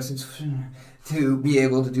needing medicines to be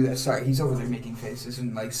able to do that. Sorry, he's over there making faces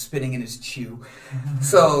and like spitting in his chew.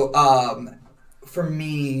 So, for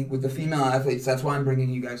me, with the female athletes, that's why I'm bringing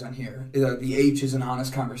you guys on here. The H is an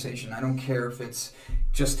honest conversation. I don't care if it's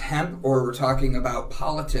just hemp or we're talking about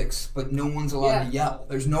politics, but no one's allowed to yell.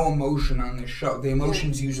 There's no emotion on this show. The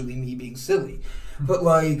emotion's usually me being silly. But,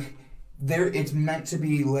 like, it's meant to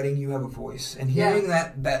be letting you have a voice. And hearing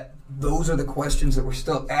that those are the questions that we're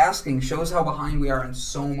still asking shows how behind we are in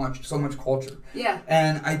so much culture. Yeah.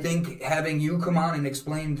 And I think having you come on and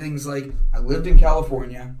explain things like, I lived in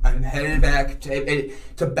California, I'm headed back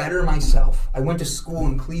to better myself. I went to school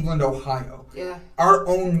in Cleveland, Ohio. Yeah. Our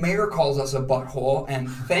own mayor calls us a butthole, and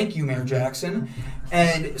thank you, Mayor Jackson.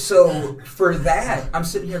 And so for that, I'm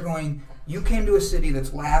sitting here going, you came to a city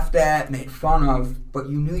that's laughed at, made fun of, but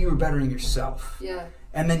you knew you were bettering yourself. Yeah.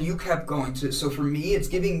 And then you kept going. So for me, it's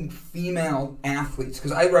giving female athletes,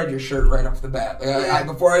 because I read your shirt right off the bat.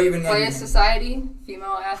 Before I even... Play a society,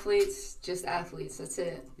 female athletes, just athletes. That's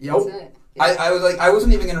it. Yep. That's it. Yeah. I was like, I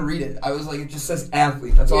wasn't even going to read it. I was like, it just says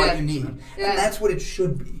athlete. That's all you need. Yeah. And that's what it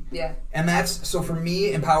should be. Yeah. And that's, so for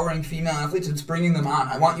me, empowering female athletes, it's bringing them on.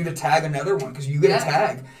 I want you to tag another one, because you get a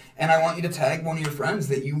tag. And I want you to tag one of your friends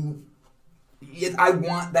that I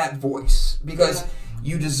want that voice, because...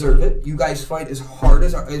 You deserve it. You guys fight as hard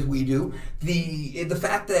as we do. The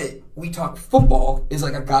fact that we talk football is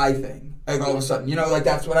like a guy thing. Like all of a sudden, like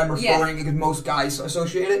that's what I'm referring because most guys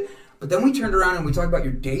associate it. But then we turned around and we talked about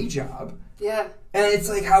your day job. Yeah. And it's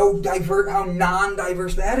like how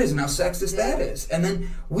non-diverse that is and how sexist that is. And then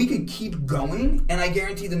we could keep going, and I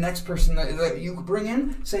guarantee the next person that you could bring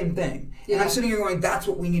in, same thing. Yeah. And I'm sitting here going, that's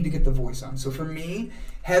what we need to get the voice on. So for me,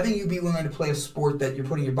 having you be willing to play a sport that you're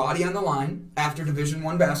putting your body on the line after Division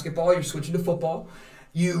I basketball, you're switching to football,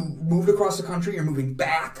 you moved across the country, you're moving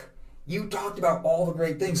back. You talked about all the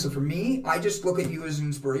great things. So for me, I just look at you as an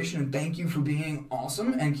inspiration and thank you for being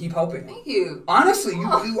awesome and keep helping. Thank you. Honestly,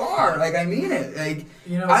 you are. Like, I mean it. Like,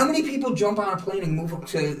 how many people jump on a plane and move up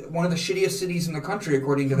to one of the shittiest cities in the country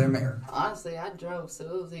according to their mayor? Honestly, I drove, so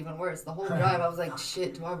it was even worse. The whole drive, I was like,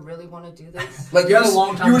 shit, do I really want to do this? Like, you had a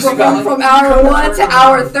long time. You were going from hour 1 to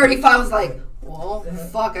hour 35. I was like, well,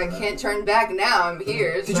 fuck, I can't turn back now. I'm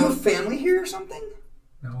here. Did you have family here or something?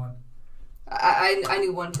 No one. I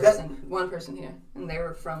knew one person here, and they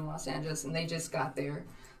were from Los Angeles, and they just got there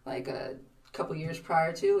like a couple years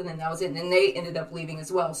prior to, and then that was it. And then they ended up leaving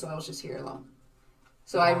as well, so I was just here alone.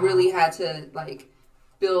 So I really had to like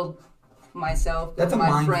build myself, build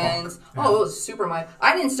my friends. Yeah. Oh, it was super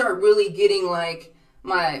I didn't start really getting like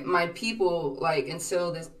my people like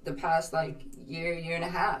until the past like year and a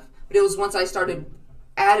half. But it was once I started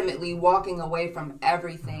adamantly walking away from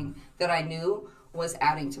everything that I knew was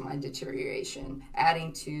adding to my deterioration,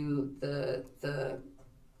 adding to the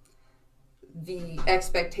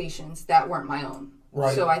expectations that weren't my own.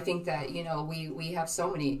 Right. So I think that, we have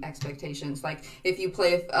so many expectations. Like if you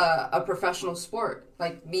play a professional sport,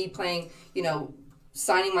 like me playing,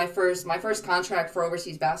 signing my first contract for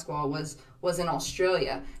overseas basketball was in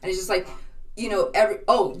Australia. And it's just like, you know,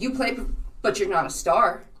 you play, but you're not a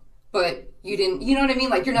star. But you didn't, you know what I mean?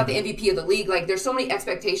 Like, you're not the MVP of the league. Like, there's so many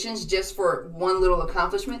expectations just for one little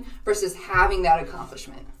accomplishment versus having that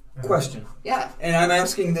accomplishment. Question. Yeah. And I'm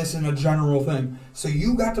asking this in a general thing. So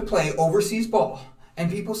you got to play overseas ball, and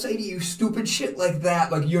people say to you stupid shit like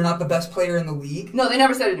that, like you're not the best player in the league. No, they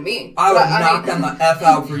never said it to me. I would knock them the F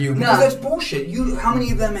out for you. Because No. that's bullshit. How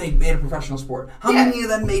many of them made a professional sport? How many of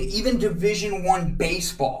them made even Division I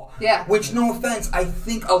baseball? Yeah. Which, no offense, I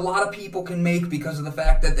think a lot of people can make because of the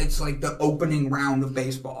fact that it's like the opening round of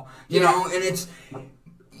baseball. You know, and it's...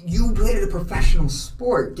 You played at a professional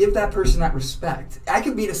sport. Give that person that respect. I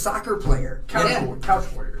could beat a soccer player.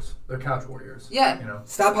 Couch warriors. They're couch warriors. Yeah. You know.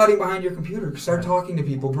 Stop hiding behind your computer. Start talking to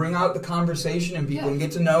people. Bring out the conversation in people and get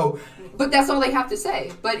to know. But that's all they have to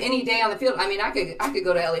say. But any day on the field, I mean, I could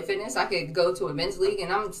go to LA Fitness. I could go to a men's league,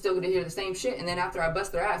 and I'm still going to hear the same shit. And then after I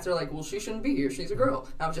bust their ass, they're like, well, she shouldn't be here. She's a girl.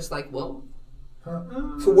 And I was just like, well.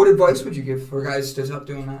 So what advice would you give for guys to stop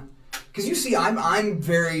doing that? Because you see, I'm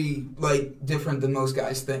very like different than most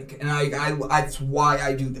guys think, and I that's why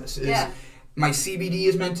I do this. My CBD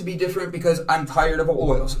is meant to be different because I'm tired of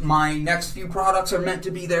oils. My next few products are meant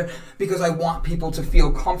to be there because I want people to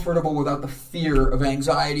feel comfortable without the fear of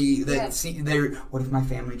anxiety that what if my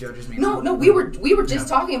family judges me? No, we were just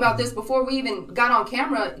talking about this before we even got on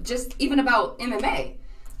camera, just even about MMA,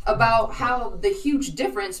 about how the huge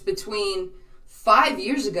difference between 5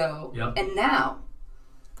 years ago and now.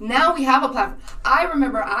 Now we have a platform. I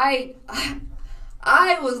remember I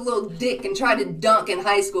was a little dick and tried to dunk in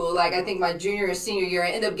high school. Like, I think my junior or senior year, I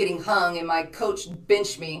ended up getting hung, and my coach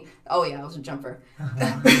benched me. Oh, yeah, I was a jumper.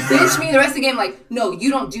 Benched me the rest of the game. Like, no, you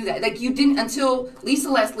don't do that. Like, you didn't until Lisa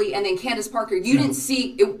Leslie and then Candace Parker. You didn't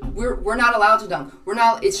see it. We're not allowed to dunk. We're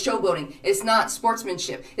not. It's showboating. It's not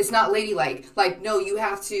sportsmanship. It's not ladylike. Like, no, you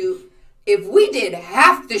have to. If we did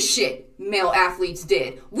half the shit male athletes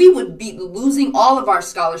did, we would be losing all of our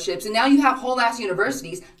scholarships, and now you have whole ass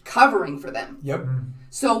universities covering for them. Yep.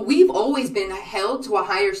 So we've always been held to a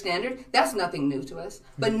higher standard. That's nothing new to us.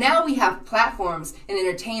 But now we have platforms and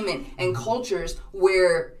entertainment and cultures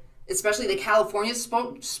where, especially the California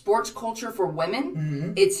sports culture for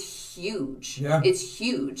women, it's huge. Yeah. It's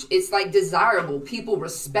huge. It's like desirable. People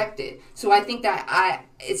respect it. So I think that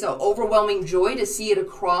it's an overwhelming joy to see it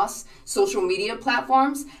across social media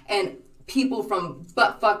platforms, and people from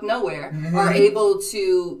butt-fuck nowhere are able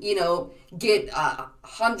to, you know, get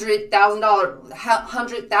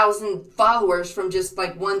 $100,000 followers from just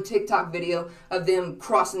like one TikTok video of them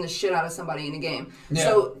crossing the shit out of somebody in a game. Yeah.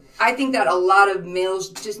 So I think that a lot of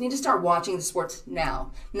males just need to start watching the sports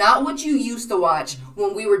now. Not what you used to watch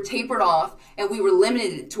when we were tapered off and we were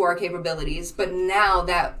limited to our capabilities, but now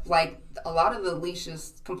that like a lot of the leash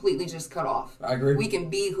is completely just cut off. I agree. We can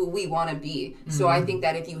be who we want to be. So I think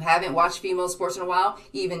that if you haven't watched female sports in a while,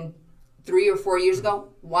 even 3 or 4 years ago,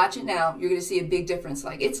 watch it now. You're going to see a big difference.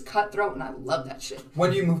 Like, it's cutthroat, and I love that shit.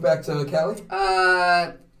 When do you move back to Cali?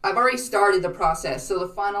 I've already started the process, so the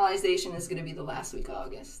finalization is going to be the last week of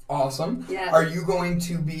August. Awesome. Yeah. Are you going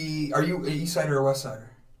to be, are you an East Sider or West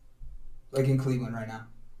Sider? Like in Cleveland right now?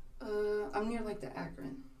 I'm near, like, the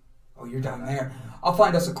Akron. Oh, you're down there. I'll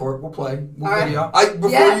find us a court. We'll play. We'll video. Right. Before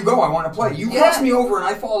you go, I want to play. You cross me over and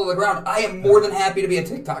I fall to the ground. I am more than happy to be a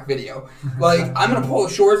TikTok video. Like, I'm going to pull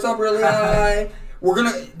the shorts up really high.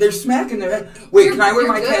 They're smacking their head. Wait, can I wear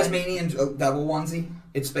my Tasmanian devil onesie?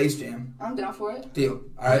 It's Space Jam. I'm down for it. Deal.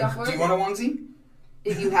 All right. Do you want a onesie?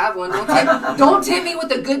 If you have one, don't tempt me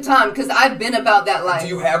with a good time, because I've been about that life. Do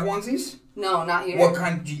you have onesies? No, not here. What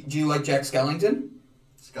kind? Do you like Jack Skellington?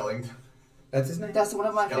 Skellington. That's his name? That's one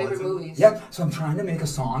of my favorite movies. Yep. So I'm trying to make a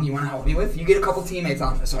song you want to help me with. You get a couple teammates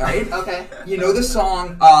on this, all right? Okay. You know the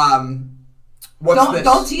song, what's this?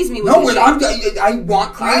 Don't tease me with this shit. I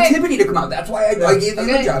want creativity to come out. That's why I gave you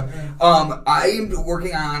the job. I am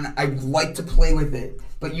working on, I'd like to play with it,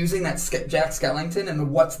 but using that Jack Skellington and the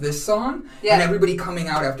What's This song, and everybody coming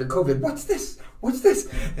out after COVID, what's this? What's this?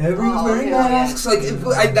 Everyone's wearing masks. Like,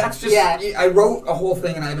 that's just, I wrote a whole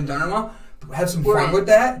thing and I haven't done it all. Have some fun with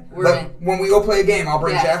that. When we go play a game, I'll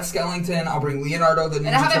bring Jack Skellington. I'll bring Leonardo the Ninja Turtle.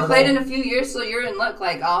 And I haven't played in a few years, so you're in luck.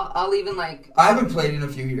 Like I'll even like. I haven't played in a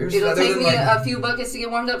few years. It'll take me a few buckets to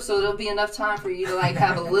get warmed up, so it'll be enough time for you to like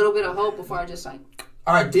have a little bit of hope before I just like.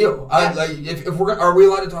 All right, deal. If we're are we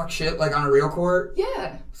allowed to talk shit like on a real court?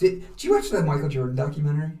 Yeah. Did you watch that Michael Jordan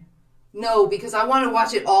documentary? No, because I want to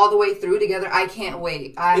watch it all the way through together. I can't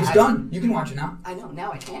wait. It's done. You can watch it now. I know.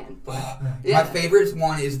 Now I can. My favorite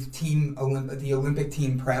one is the Olympic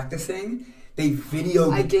team practicing. They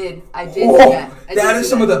videoed. I did Oh, see that. that is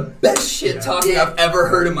some of the best shit talking I've ever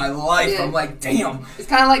heard in my life. Yeah. I'm like, damn. It's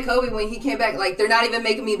kind of like Kobe when he came back. Like, they're not even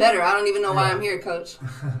making me better. I don't even know why I'm here, coach.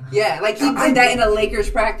 Yeah, like he did that in a Lakers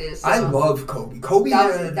practice. So. I love Kobe. Kobe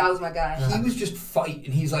that was my guy. He was just fight,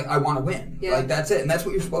 and he's like, I want to win. Yeah. Like, that's it. And that's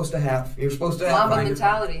what you're supposed to have. You're supposed to have Mamba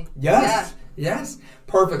mentality. Yes. Yeah. Yes.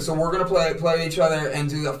 Perfect. So we're going to play each other and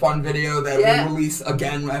do a fun video that we release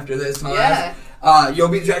again after this. You'll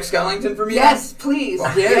be Jack Skellington for me? Yes, please.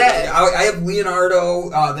 Yeah. I have Leonardo,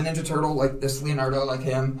 the Ninja Turtle, like this Leonardo, like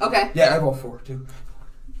him. Okay. Yeah, I have all 4, too.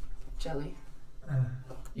 Jelly. Have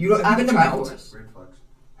you been to Mount?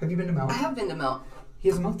 Have you been to Mount? I have been to Mount. He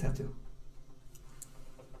has a mouth tattoo.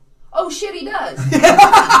 Oh, shit, he does.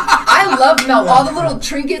 I love Mount. All the little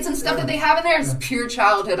trinkets and stuff that they have in there is pure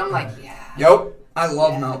childhood. I'm like, yeah. Yep. I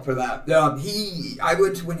love Mount for that. I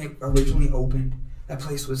went to when it originally opened. That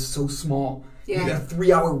place was so small. Yeah. You got a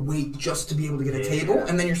 3-hour wait just to be able to get a table,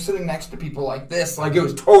 and then you're sitting next to people like this. Like, it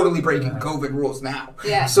was totally breaking COVID rules now.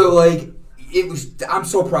 Yeah. So, like, I'm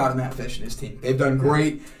so proud of Matt Fish and his team. They've done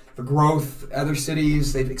great. The growth, other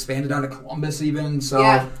cities, they've expanded on to Columbus even.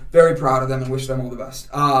 So, very proud of them and wish them all the best.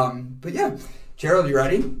 But yeah, Gerald, you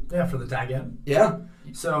ready? Yeah, for the tag in? Yeah.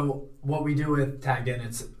 So what we do with tag in,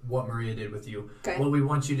 it's what Maria did with you. Okay. What we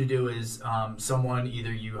want you to do is someone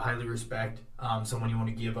either you highly respect, someone you want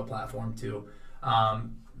to give a platform to,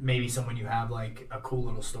 maybe someone you have like a cool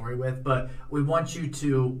little story with, but we want you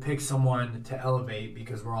to pick someone to elevate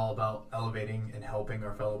because we're all about elevating and helping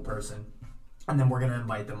our fellow person. And then we're going to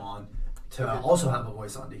invite them on to also have a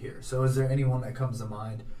voice on to hear. So is there anyone that comes to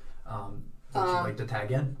mind that you'd like to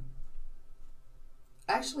tag in?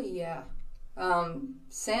 Actually, yeah.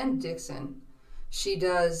 Sam Dixon. She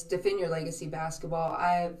does Defend Your Legacy basketball.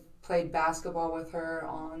 I've played basketball with her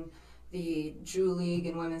on the Drew League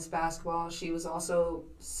in women's basketball. She was also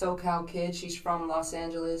SoCal kid. She's from Los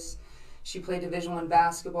Angeles. She played Division I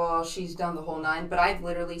basketball. She's done the whole 9. But I've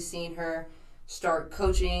literally seen her start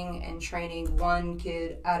coaching and training one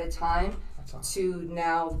kid at a time to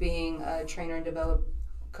now being a trainer and develop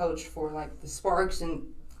coach for like the Sparks. And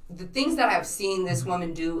the things that I've seen this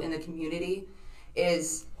woman do in the community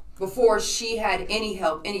is before she had any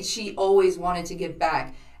help, she always wanted to give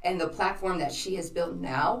back. And the platform that she has built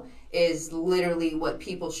now is literally what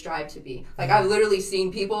people strive to be. Like, I've literally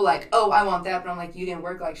seen people like, oh, I want that, but I'm like, you didn't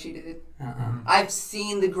work like she did. I've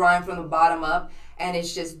seen the grind from the bottom up, and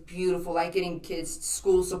it's just beautiful. Like getting kids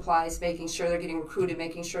school supplies, making sure they're getting recruited,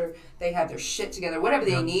 making sure they have their shit together, whatever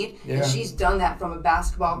they need. And she's done that from a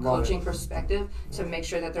basketball coaching perspective to make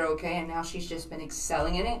sure that they're okay, and now she's just been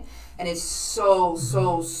excelling in it. And it's so,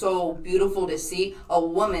 so beautiful to see a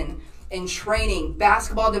woman in training,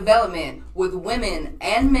 basketball development with women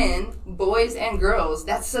and men, boys and girls.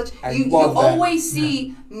 That's such, you always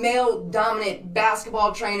see male dominant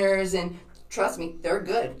basketball trainers, and trust me, they're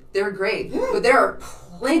good. They're great. But there are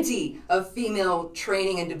plenty of female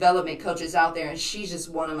training and development coaches out there, and she's just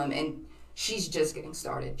one of them. And she's just getting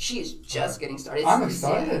started. She is just getting started. I'm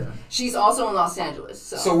excited. She's also in Los Angeles.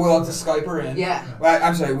 So we'll have to Skype her in. Yeah. Well,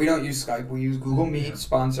 I'm sorry, we don't use Skype. We use Google Meet.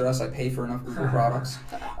 Sponsor us. I pay for enough Google products.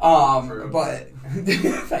 But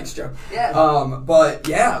thanks, Joe. Yeah. But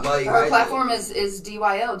yeah, like her platform is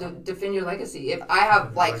DYL, Defend Your Legacy. If I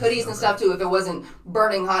have like hoodies and stuff too, if it wasn't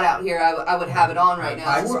burning hot out here, I would have it on right now.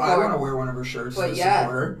 I want to wear one of her shirts to support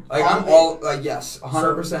her. Like I'm all like yes,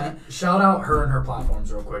 100%. Shout out her and her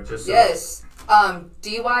platforms real quick, just so. Yes.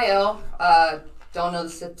 DYL. Don't know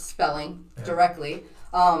the spelling directly.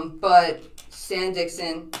 But Sam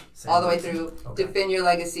Dixon, all the way through. Okay. Defend Your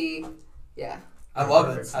Legacy. Yeah. I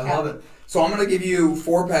love it. I love it. So I'm gonna give you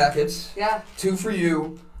 4 packets. Yeah. 2 for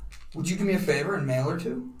you. Would you do me a favor and mail her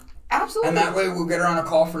 2? Absolutely. And that way we'll get her on a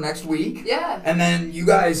call for next week. Yeah. And then you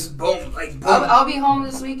guys, boom. I'll be home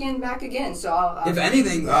this weekend back again. So I'll if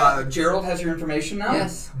anything, Gerald has your information now.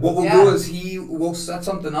 Yes. What we'll do is we'll set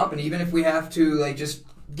something up, and even if we have to like just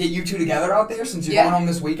get you 2 together out there since you're going home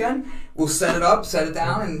this weekend, we'll set it up, set it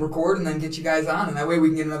down, and record, and then get you guys on, and that way we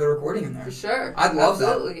can get another recording in there. For sure. I'd love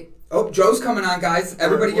that. Oh, Joe's coming on, guys.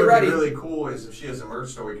 Everybody get ready. What'd be really cool is if she has a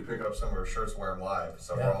merch store, we can pick up some of her shirts and wear them live.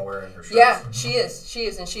 So we're all wearing her shirts. Yeah, she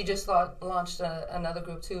is. And she just launched another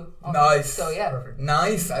group, too. Nice. So, yeah. Perfect.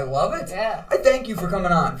 Nice. I love it. Yeah. I thank you for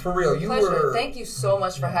coming on. For real. Pleasure. Thank you so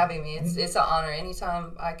much for having me. It's an honor.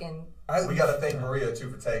 Anytime I can... We got to thank Maria, too,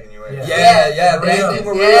 for tagging you in. Yeah. Thank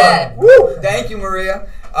you, Maria. Yeah. Woo! Thank you, Maria.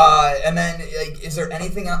 And then, like, is there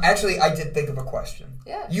anything else? Actually, I did think of a question.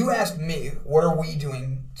 Yeah. You asked me, what are we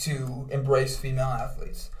doing to embrace female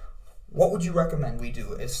athletes? What would you recommend we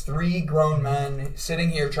do? As 3 grown men sitting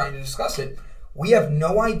here trying to discuss it, we have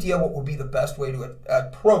no idea what would be the best way to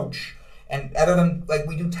approach And other than, like,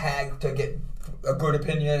 we do tag to get a good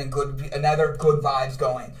opinion and another good vibes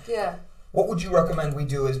going. Yeah. What would you recommend we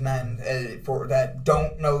do as men for that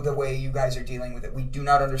don't know the way you guys are dealing with it? We do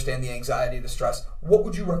not understand the anxiety, the stress. What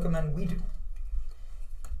would you recommend we do?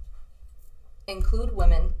 Include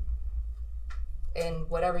women in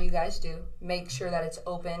whatever you guys do. Make sure that it's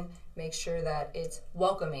open. Make sure that it's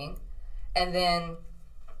welcoming. And then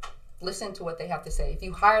listen to what they have to say. If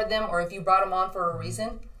you hired them or if you brought them on for a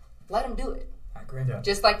reason, let them do it. I agree. Yeah.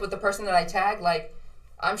 Just like with the person that I tagged, like,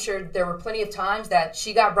 I'm sure there were plenty of times that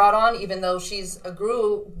she got brought on, even though she's a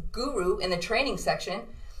guru in the training section.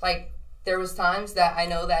 Like, there was times that I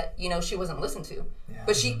know that, you know, she wasn't listened to. Yeah.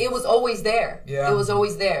 But it was always there. Yeah. It was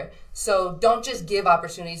always there. So don't just give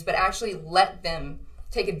opportunities, but actually let them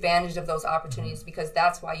take advantage of those opportunities because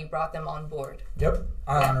that's why you brought them on board. Yep,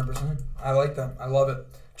 100%. I like that. I love it.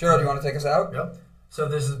 Gerald, do you want to take us out? Yep. So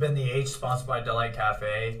this has been the H, sponsored by Delight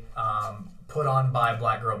Cafe, put on by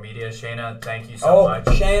Black Girl Media. Shayna, thank you so much.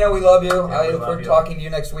 Shayna, we love you. Yeah, I look forward to talking to you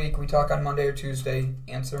next week. We talk on Monday or Tuesday.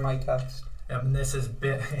 Answer my text. And this has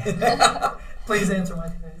been... Please answer my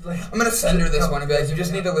text. I'm going to send her this one, guys. You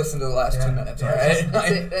just need to listen to the last 2 minutes, all right?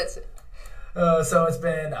 That's it. So it's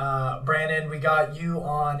been Brandon. We got you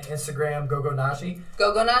on Instagram, Nashi.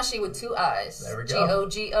 Nashi with 2 I's. There we go.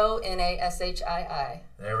 GOGONASHII.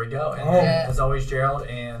 There we go. And as always, Gerald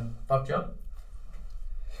and fuck Joe.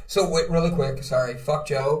 So wait, really quick, sorry. Fuck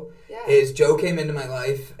Joe. Yeah. Is Joe came into my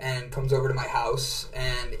life and comes over to my house,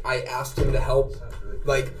 and I asked him to help,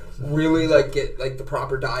 like, really, like, get, like, the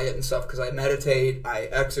proper diet and stuff, because I meditate, I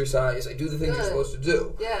exercise, I do the things you're supposed to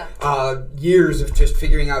do. Yeah. Years of just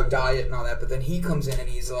figuring out diet and all that, but then he comes in and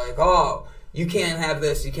he's like, oh, you can't have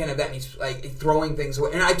this, you can't have that, and he's, like, throwing things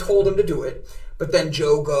away. And I told him to do it, but then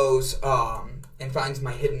Joe goes, and finds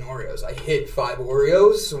my hidden Oreos. I hid 5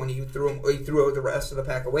 Oreos, so when he threw out the rest of the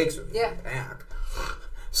pack of Wakes with the pack.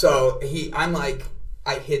 So I'm like,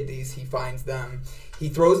 I hid these, he finds them. He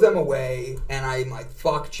throws them away, and I'm like,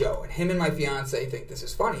 fuck Joe. And him and my fiance think this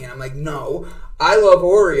is funny. And I'm like, no, I love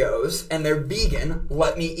Oreos, and they're vegan.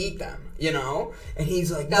 Let me eat them, you know? And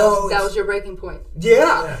he's like, no. That was your breaking point.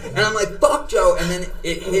 Yeah. And I'm like, fuck Joe. And then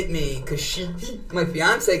it hit me, because my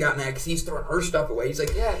fiance got mad, because he's throwing her stuff away. He's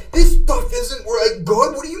like, this stuff isn't, like,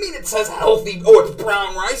 good. What do you mean it says healthy? Oh, it's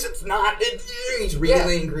brown rice. It's not. He's reading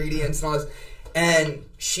the ingredients and all this. And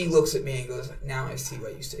she looks at me and goes, now I see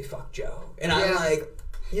why you say fuck Joe. And I'm like,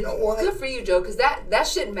 you know what? Good for you, Joe, because that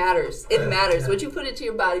shit matters. It matters. What you put into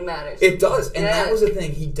your body matters. It does. And that was the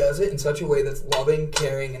thing. He does it in such a way that's loving,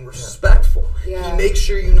 caring, and respectful. Yeah. He makes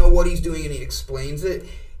sure you know what he's doing, and he explains it.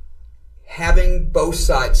 Having both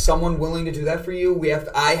sides, someone willing to do that for you,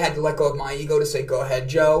 I had to let go of my ego to say, go ahead,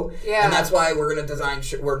 Joe. Yeah. And that's why we're going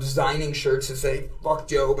to we're designing shirts to say, fuck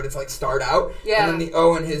Joe, but it's like, start out. Yeah. And then the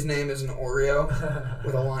O in his name is an Oreo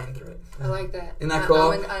with a line through it. I like that. Isn't that cool?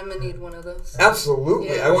 I'm going to need one of those.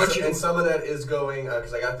 Absolutely. Yeah. I want you to... And some of that is going,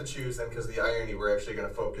 because I got to choose them, because the irony, we're actually going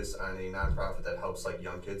to focus on a nonprofit that helps, like,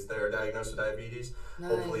 young kids that are diagnosed with diabetes.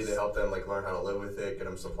 Nice. Hopefully they help them, like, learn how to live with it, get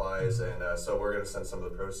them supplies, and so we're going to send some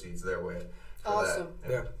of the proceeds their way. Awesome.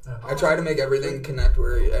 Yeah. I try to make everything connect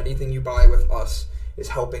where anything you buy with us is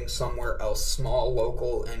helping somewhere else, small,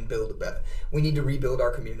 local, and build a better. We need to rebuild our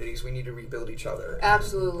communities. We need to rebuild each other.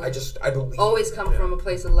 Absolutely. I believe. Always come from a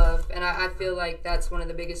place of love. And I feel like that's one of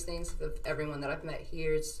the biggest things of everyone that I've met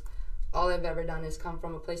here. It's all I've ever done is come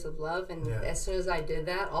from a place of love. And as soon as I did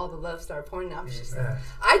that, all the love started pouring out.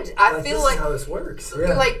 I feel like how this works.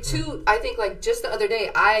 I think like just the other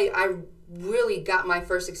day, I really got my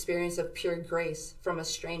first experience of pure grace from a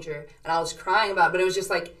stranger, and I was crying about it, but it was just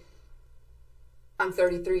like, I'm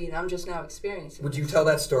 33 and I'm just now experiencing Would you tell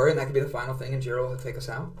that story and that could be the final thing and Gerald will take us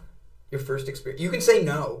out? Your first experience. You can say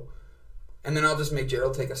no, and then I'll just make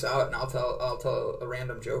Gerald take us out, and I'll tell a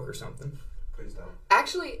random joke or something. Please don't.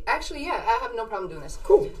 Actually, yeah, I have no problem doing this.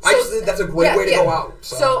 Cool. So, that's a great way to go out.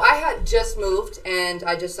 So I had just moved, and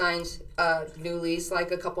I just signed a new lease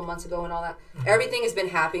like a couple months ago and all that. Mm-hmm. Everything has been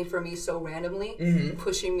happening for me so randomly,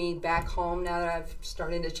 pushing me back home now that I've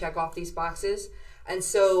started to check off these boxes. And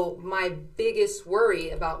so my biggest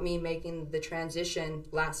worry about me making the transition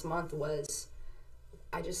last month was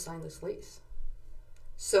I just signed this lease.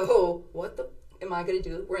 So what the am I going to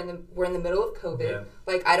do? We're in the middle of COVID. Yeah.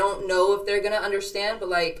 Like, I don't know if they're going to understand, but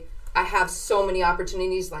like, I have so many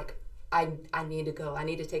opportunities. Like, I need to go. I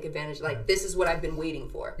need to take advantage. Like, this is what I've been waiting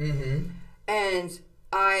for. Mm-hmm. And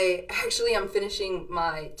I'm finishing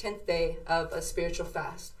my 10th day of a spiritual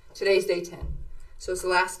fast. Today's day 10. So it's the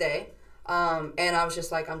last day. And I was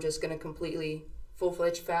just like, I'm just going to completely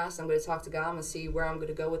full-fledged fast. I'm going to talk to God. I'm going to see where I'm going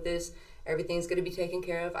to go with this. Everything's going to be taken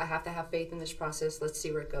care of. I have to have faith in this process. Let's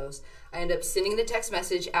see where it goes. I ended up sending the text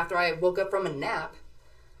message after I woke up from a nap.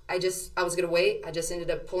 I was going to wait. I just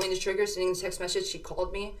ended up pulling the trigger, sending the text message. She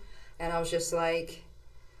called me, and I was just like,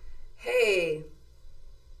 hey,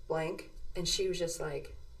 blank. And she was just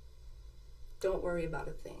like, don't worry about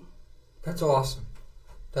a thing. That's awesome.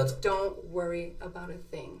 Don't worry about a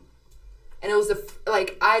thing. And it was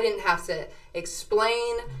I didn't have to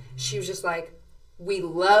explain. She was just like, we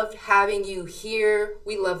loved having you here.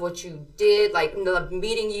 We love what you did. Like, love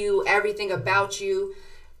meeting you, everything about you.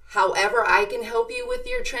 However I can help you with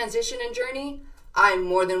your transition and journey, I'm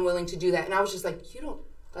more than willing to do that. And I was just like, you don't,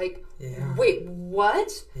 like, wait,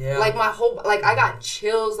 what? Yeah. Like, my whole, like, I got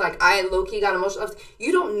chills. Like, I low-key got emotional.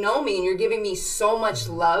 You don't know me, and you're giving me so much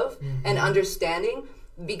love and understanding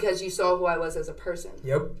because you saw who I was as a person.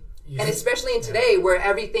 Yep. And especially in today where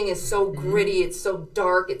everything is so gritty, it's so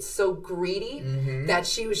dark, it's so greedy, that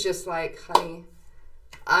she was just like, honey,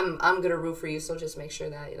 I'm gonna root for you, so just make sure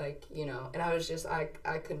that, like, you know. And I was just, I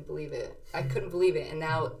couldn't believe it. I couldn't believe it. And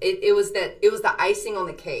now it was the icing on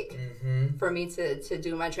the cake for me to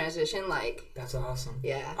do my transition. Like, that's awesome.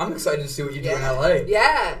 Yeah. I'm excited to see what you do in LA.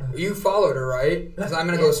 Yeah. You followed her, right? Because I'm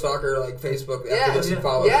gonna go stalk her, like, Facebook after this and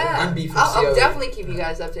follow her. I'm beef I'll definitely keep you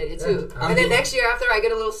guys updated too. And then next year, after I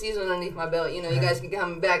get a little season underneath my belt, you know, you guys can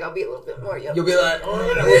come back. I'll be a little bit more. You'll be like,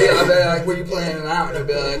 I'll be like, where you planning out? And you'll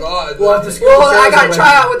be like, oh, well, I gotta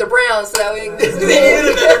try out with the Browns, so that we can. They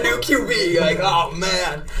needed another new QB. Like, oh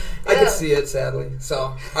man. I could see it, sadly. So,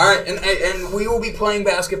 all right, and we will be playing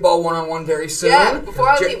basketball one-on-one very soon. Yeah, before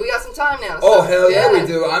I leave, we got some time now. So. Oh, hell yeah, we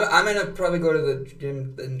do. I'm going to probably go to the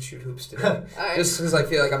gym and shoot hoops today. All right. Just because I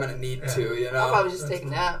feel like I'm going to need to, you know. I'll probably just take a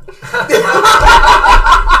nap. And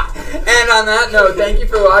on that note, thank you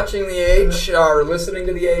for watching The H, or listening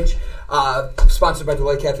to The H. Sponsored by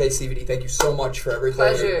Delay Cafe CBD. Thank you so much for everything.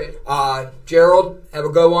 Pleasure. Gerald, have a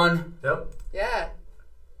good one. Yep. Yeah.